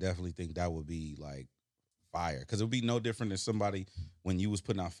 Like, I definitely think that would be like fire, because it would be no different than somebody when you was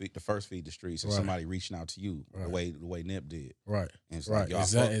putting out the first Feed the Streets and Right. somebody reaching out to you Right. the way Nip did. Right. And it's Right. like, yo,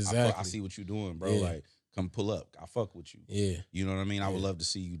 Exactly. I see what you're doing, bro. Yeah. Like, come pull up. I fuck with you. Yeah. You know what I mean? I would Yeah. love to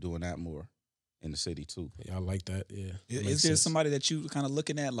see you doing that more in the city too. Yeah, I like that. Yeah. is Makes there sense. somebody that you kind of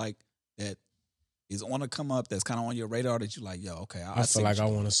looking at like that is on to come up that's kind of on your radar that you like, yo, okay, I see feel what like you're I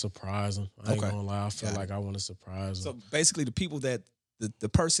doing. want to surprise them. I ain't Okay. gonna lie. I feel Got like I want to surprise So them. basically, the people that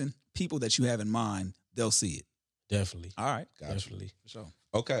people that you have in mind, they'll see it. Definitely. All right, Gotcha. Definitely. for sure.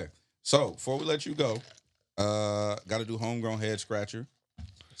 Okay. So before we let you go, got to do homegrown head scratcher.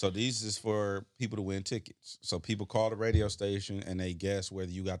 So these is for people to win tickets. So people call the radio station and they guess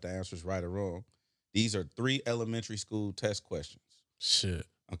whether you got the answers right or wrong. These are 3 elementary school test questions. Shit.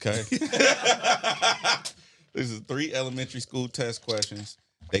 Okay. This is 3 elementary school test questions.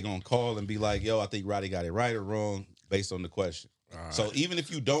 They gonna call and be like, "Yo, I think Roddy got it right or wrong based on the question." All So right. even if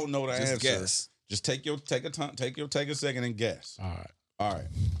you don't know the Just answer, guess. just take a second and guess. All right. All right.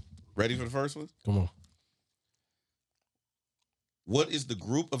 Ready for the first one? Come on. What is the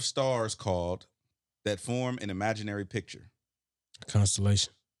group of stars called that form an imaginary picture?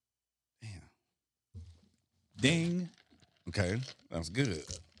 Constellation. Damn. Ding, Okay, that was good.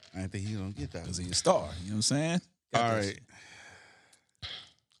 I didn't think he was gonna get that. because he's a star. You know what I'm saying? All right.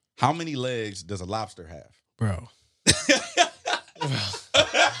 How many legs does a lobster have? Bro.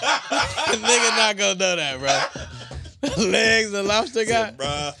 Nigga not gonna know that, bro. Legs the lobster got?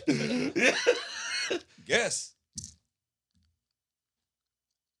 Bruh. Guess.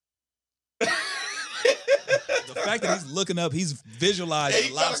 The fact that he's looking up, he's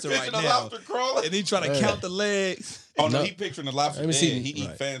visualizing a lobster right now, crawling. and he trying to count the legs. Oh no, No. he picturing the lobster. Let me see. He eat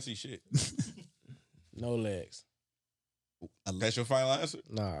Right. fancy shit. No legs. That's your final answer?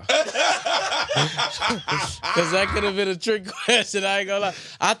 Nah. Because that could have been a trick question. I ain't gonna lie.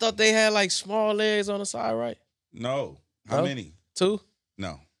 I thought they had like small legs on the side, right? No. How No? many? 2?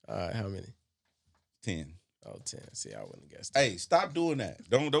 No. All right, how many? 10. Oh, 10. See, I wouldn't have guessed. Hey, stop doing that.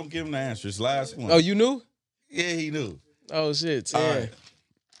 Don't give him the answers. Last one. Oh, you knew? Yeah, he knew. Oh, shit. 10. All right.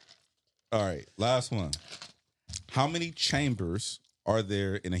 All right. Last one. How many chambers are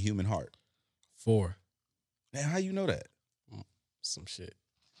there in a human heart? 4. Man, how you know that? Some shit.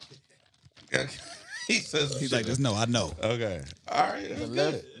 He says He's like, just no, I know. Okay. All right. The That's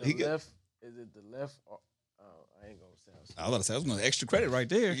left, good. the He good. left, is it the left? Or, I ain't gonna say. I was about to say, I was going to extra credit right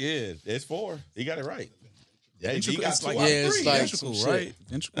there. Yeah, it's 4. He got it right. Yeah, he Ventricle, got it's 2 like, out of yeah, 3. it's like ventricle, some right? shit.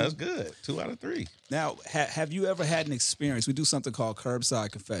 Ventricle. That's good. 2 out of 3. Now, have you ever had an experience? We do something called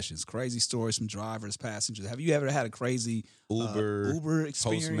curbside confessions, crazy stories from drivers, passengers. Have you ever had a crazy Uber,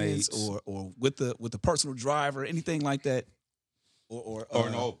 experience, Postmates. or with the personal driver, anything like that, or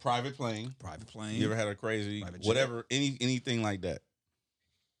no, private plane. private plane, You ever had a crazy, Private jet. whatever, anything like that?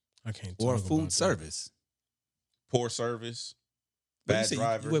 I can't. or talk food about service? Poor service, Wait, you bad say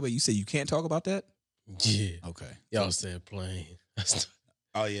driver. Wait, you say you can't talk about that? That. Yeah. Okay, Y'all said plane.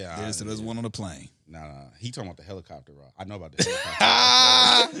 Oh yeah, there's one on the plane. Nah. He talking about the helicopter ride. I know about the helicopter.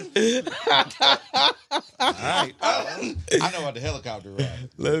 All right, I know about the helicopter ride.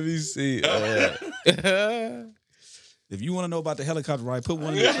 Let me see. If you want to know about the helicopter ride, put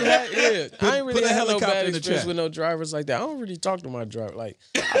one. I ain't really put a had no helicopter bad in the experience chat. with no drivers like that. I don't really talk to my driver. Like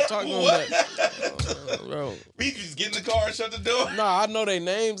I talk to them, but bro. We just get in the car and shut the door. Nah, I know their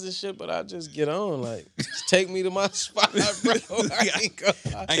names and shit, but I just get on. Like, just take me to my spot, bro. I ain't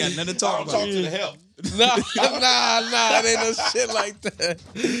I ain't got nothing to talk about. Talk to the help. Nah, it ain't no shit like that.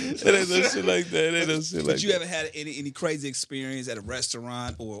 It ain't no shit like that. It ain't no shit like that. But you ever had any crazy experience at a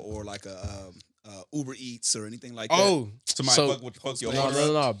restaurant or like a Uber Eats or anything like that? Oh, Somebody fuck your order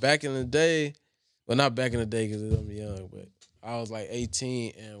up? No. Back in the day, well, not back in the day because I'm young, but I was like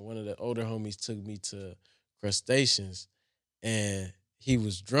 18, and one of the older homies took me to Crustaceans, and he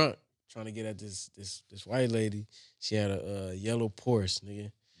was drunk trying to get at this white lady. She had a yellow Porsche,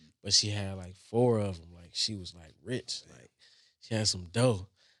 nigga, but she had like 4 of them. Like she was like rich, like she had some dough.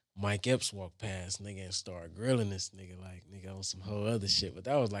 Mike Epps walked past, nigga, and started grilling this nigga, like, nigga, on some whole other shit. But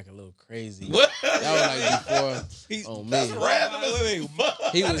that was like a little crazy. What? That was like before on me.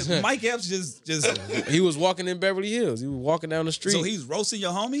 He was Mike Epps just he was walking in Beverly Hills. He was walking down the street. so he's roasting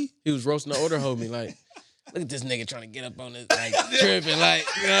your homie? He was roasting the older homie, like, look at this nigga trying to get up on this, like, tripping, like,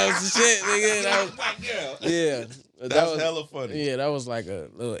 you know, some shit, nigga. Yeah. That was hella funny. Yeah, that was like a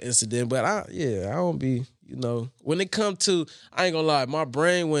little incident. But I don't be, you know, when it come to, I ain't gonna lie, my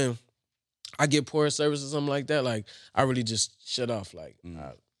brain, when I get poor service or something like that, like, I really just shut off. Like,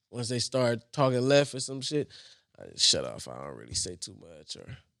 once they start talking left or some shit, I just shut off. I don't really say too much.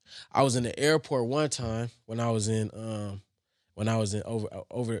 Or I was in the airport one time when I was in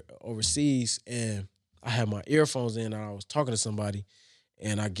overseas, and I had my earphones in and I was talking to somebody,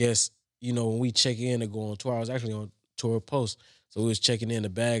 and I guess, you know, when we check in to go on tour, I was actually on tour post. So we was checking in the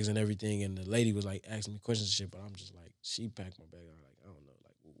bags and everything, and the lady was like asking me questions and shit, but I'm just like, she packed my bag. I'm like, I don't know,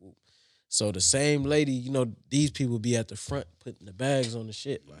 like, whoop, whoop. So the same lady, you know, these people be at the front putting the bags on the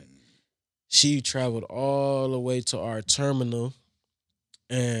shit. Like, she traveled all the way to our terminal,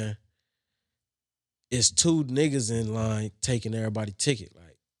 and it's 2 niggas in line taking everybody's ticket.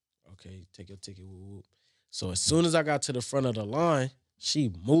 Like, okay, take your ticket, whoop, whoop. So as soon as I got to the front of the line,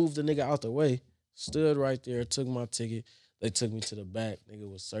 she moved the nigga out the way, stood right there, took my ticket. They took me to the back. Nigga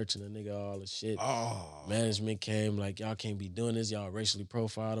was searching the nigga, all the shit. Oh. Management came like, y'all can't be doing this. Y'all racially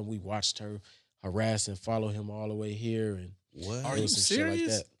profiled him. We watched her harass and follow him all the way here. And What? Are you serious? shit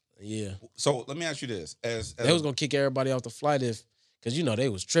like that. Yeah. So let me ask you this: as They was gonna kick everybody off the flight because you know they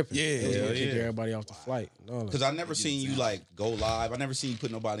was tripping. Yeah, they was gonna yeah. kick everybody off the flight. No, because I never seen you like go live. I never seen you put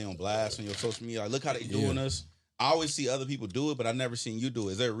nobody on blast on your social media. Like, look how they doing us. I always see other people do it, but I never seen you do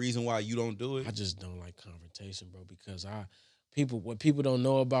it. Is there a reason why you don't do it? I just don't like confrontation, bro, because what people don't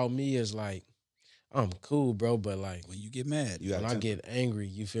know about me is like, I'm cool, bro, but like When you get mad, when I get angry,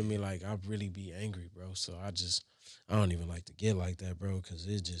 you feel me? Like, I really be angry, bro. So I don't even like to get like that, bro,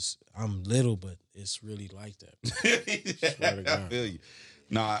 because I'm little, but it's really like that. Swear to I God. feel you.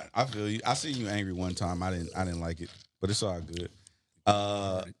 Nah, I feel you. I seen you angry one time. I didn't like it, but it's all good.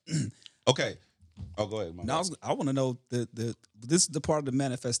 Okay. Oh, go ahead. now I want to know this is the part of the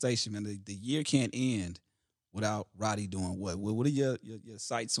manifestation, man. The year can't end without Roddy doing what? What are your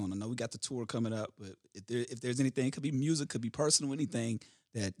sights on? I know we got the tour coming up, but if there's anything, it could be music, could be personal, anything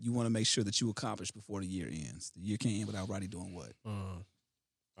that you want to make sure that you accomplish before the year ends. The year can't end without Roddy doing what?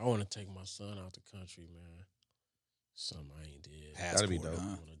 I want to take my son out the country, man. Something I ain't did. That'd be dope. I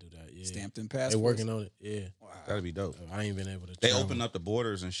want to do that. Yeah. Stamped in passports. They working on it. Yeah. Wow. That'd be dope. I ain't been able to. They travel. open up the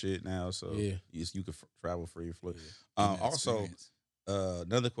borders and shit now, so Yeah. you could travel free. Yeah. Also, Experience.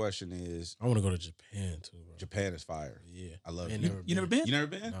 another question is, I want to go to Japan too, bro. Japan is fire. Yeah. I love Ain't it. You never been? You never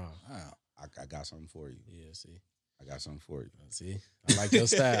been? Nah. Wow. I got something for you. Yeah. See. I got something for you. See. I like your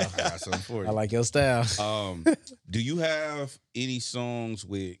style. I got something for you. I like your style. Do you have any songs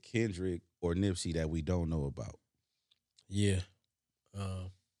with Kendrick or Nipsey that we don't know about? Yeah. A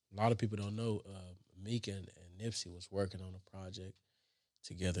lot of people don't know Meek and Nipsey was working on a project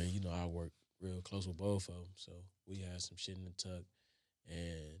together. You know, I work real close with both of them. So we had some shit in the tuck.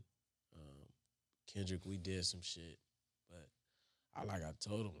 And Kendrick, we did some shit. But I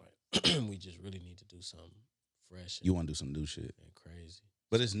told him, like, we just really need to do something fresh. You want to do some new shit. And crazy.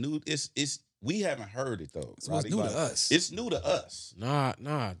 But it's new. It's we haven't heard it though. So it's Roddy. new Like, to us. It's new to us.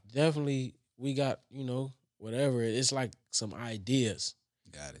 Nah. Definitely we got, you know, whatever. It's like some ideas.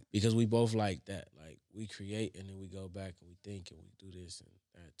 Got it. Because we both like that. Like, we create and then we go back and we think and we do this and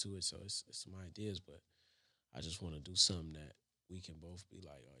add to it. So it's some ideas, but I just want to do something that we can both be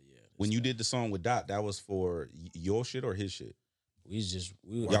like, oh, yeah. When you did the song with Dot, that was for your shit or his shit? We was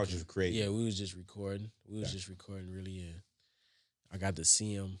Y'all was just creating. Yeah, we was just recording. We was just recording really, and I got to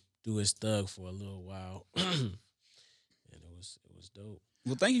see him do his thug for a little while. And it was dope.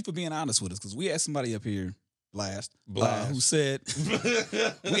 Well, thank you for being honest with us, because we had somebody up here Blast. Blast. Who said,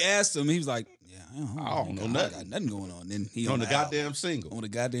 we asked him, he was like, yeah, I don't know I nothing. got nothing going on. Then he on the album. goddamn single. On the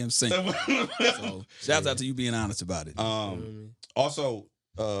goddamn single. So shouts out to you being honest about it. Also,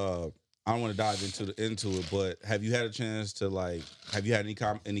 I don't want to dive into it, but have you had a chance to have you had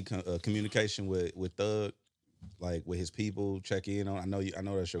any communication with Thug, like with his people, check in on? I know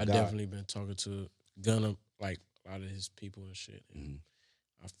that's your guy. I definitely been talking to Gunna, like a lot of his people and shit. And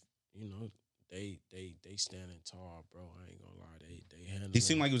they standing tall, bro. I ain't gonna lie, they handling. He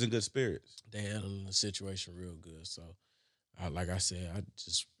seemed like he was in good spirits. They handling the situation real good. So, like I said, I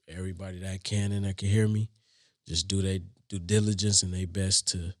just everybody that can and that can hear me, just do their due diligence and their best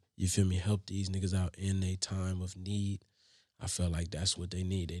to, you feel me, help these niggas out in their time of need. I feel like that's what they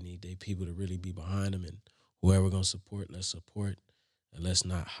need. They need their people to really be behind them, and whoever gonna support, let's support, and let's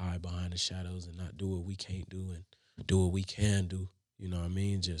not hide behind the shadows and not do what we can't do and do what we can do. You know what I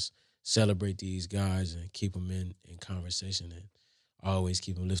mean? Just celebrate these guys and keep them in conversation, and always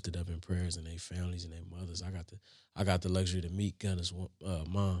keep them lifted up in prayers, and their families and their mothers. I got the luxury to meet Gunna's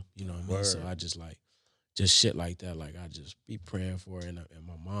mom. You know what I mean? Word. So I just shit like that. Like I just be praying for her, and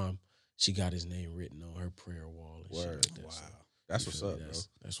my mom, she got his name written on her prayer wall and shit like that. Wow, so, that's what's up, bro.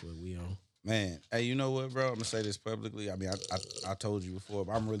 That's what we on. Man, hey, you know what, bro? I'm gonna say this publicly. I mean, I told you before,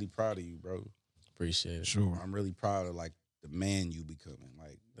 but I'm really proud of you, bro. Appreciate it. Sure. I'm really proud of like the man you becoming.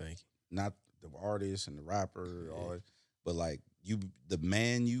 Like, Thank you. not the artist and the rapper, all that, but like the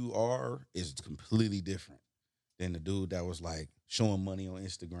man you are is completely different than the dude that was like showing money on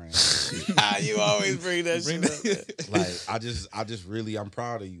Instagram. You always bring that shit up. Like, I'm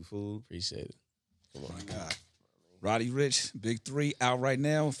proud of you, fool. Appreciate it. Come on. My God. Roddy Ricch, Big 3 out right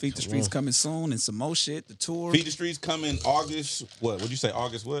now. Feed the Streets coming soon, and some more shit. The tour. Feed the Streets coming August. What? What'd you say?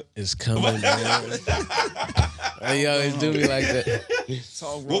 August what? It's coming, man. You always do me like that.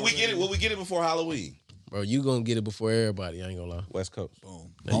 Will we get it? Will we get it before Halloween? Bro, you gonna get it before everybody. I ain't gonna lie. West Coast.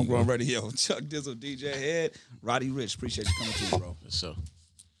 Boom. Homegrown Radio. Chuck Dizzle, DJ Head. Roddy Ricch. Appreciate you coming through, bro. For sure.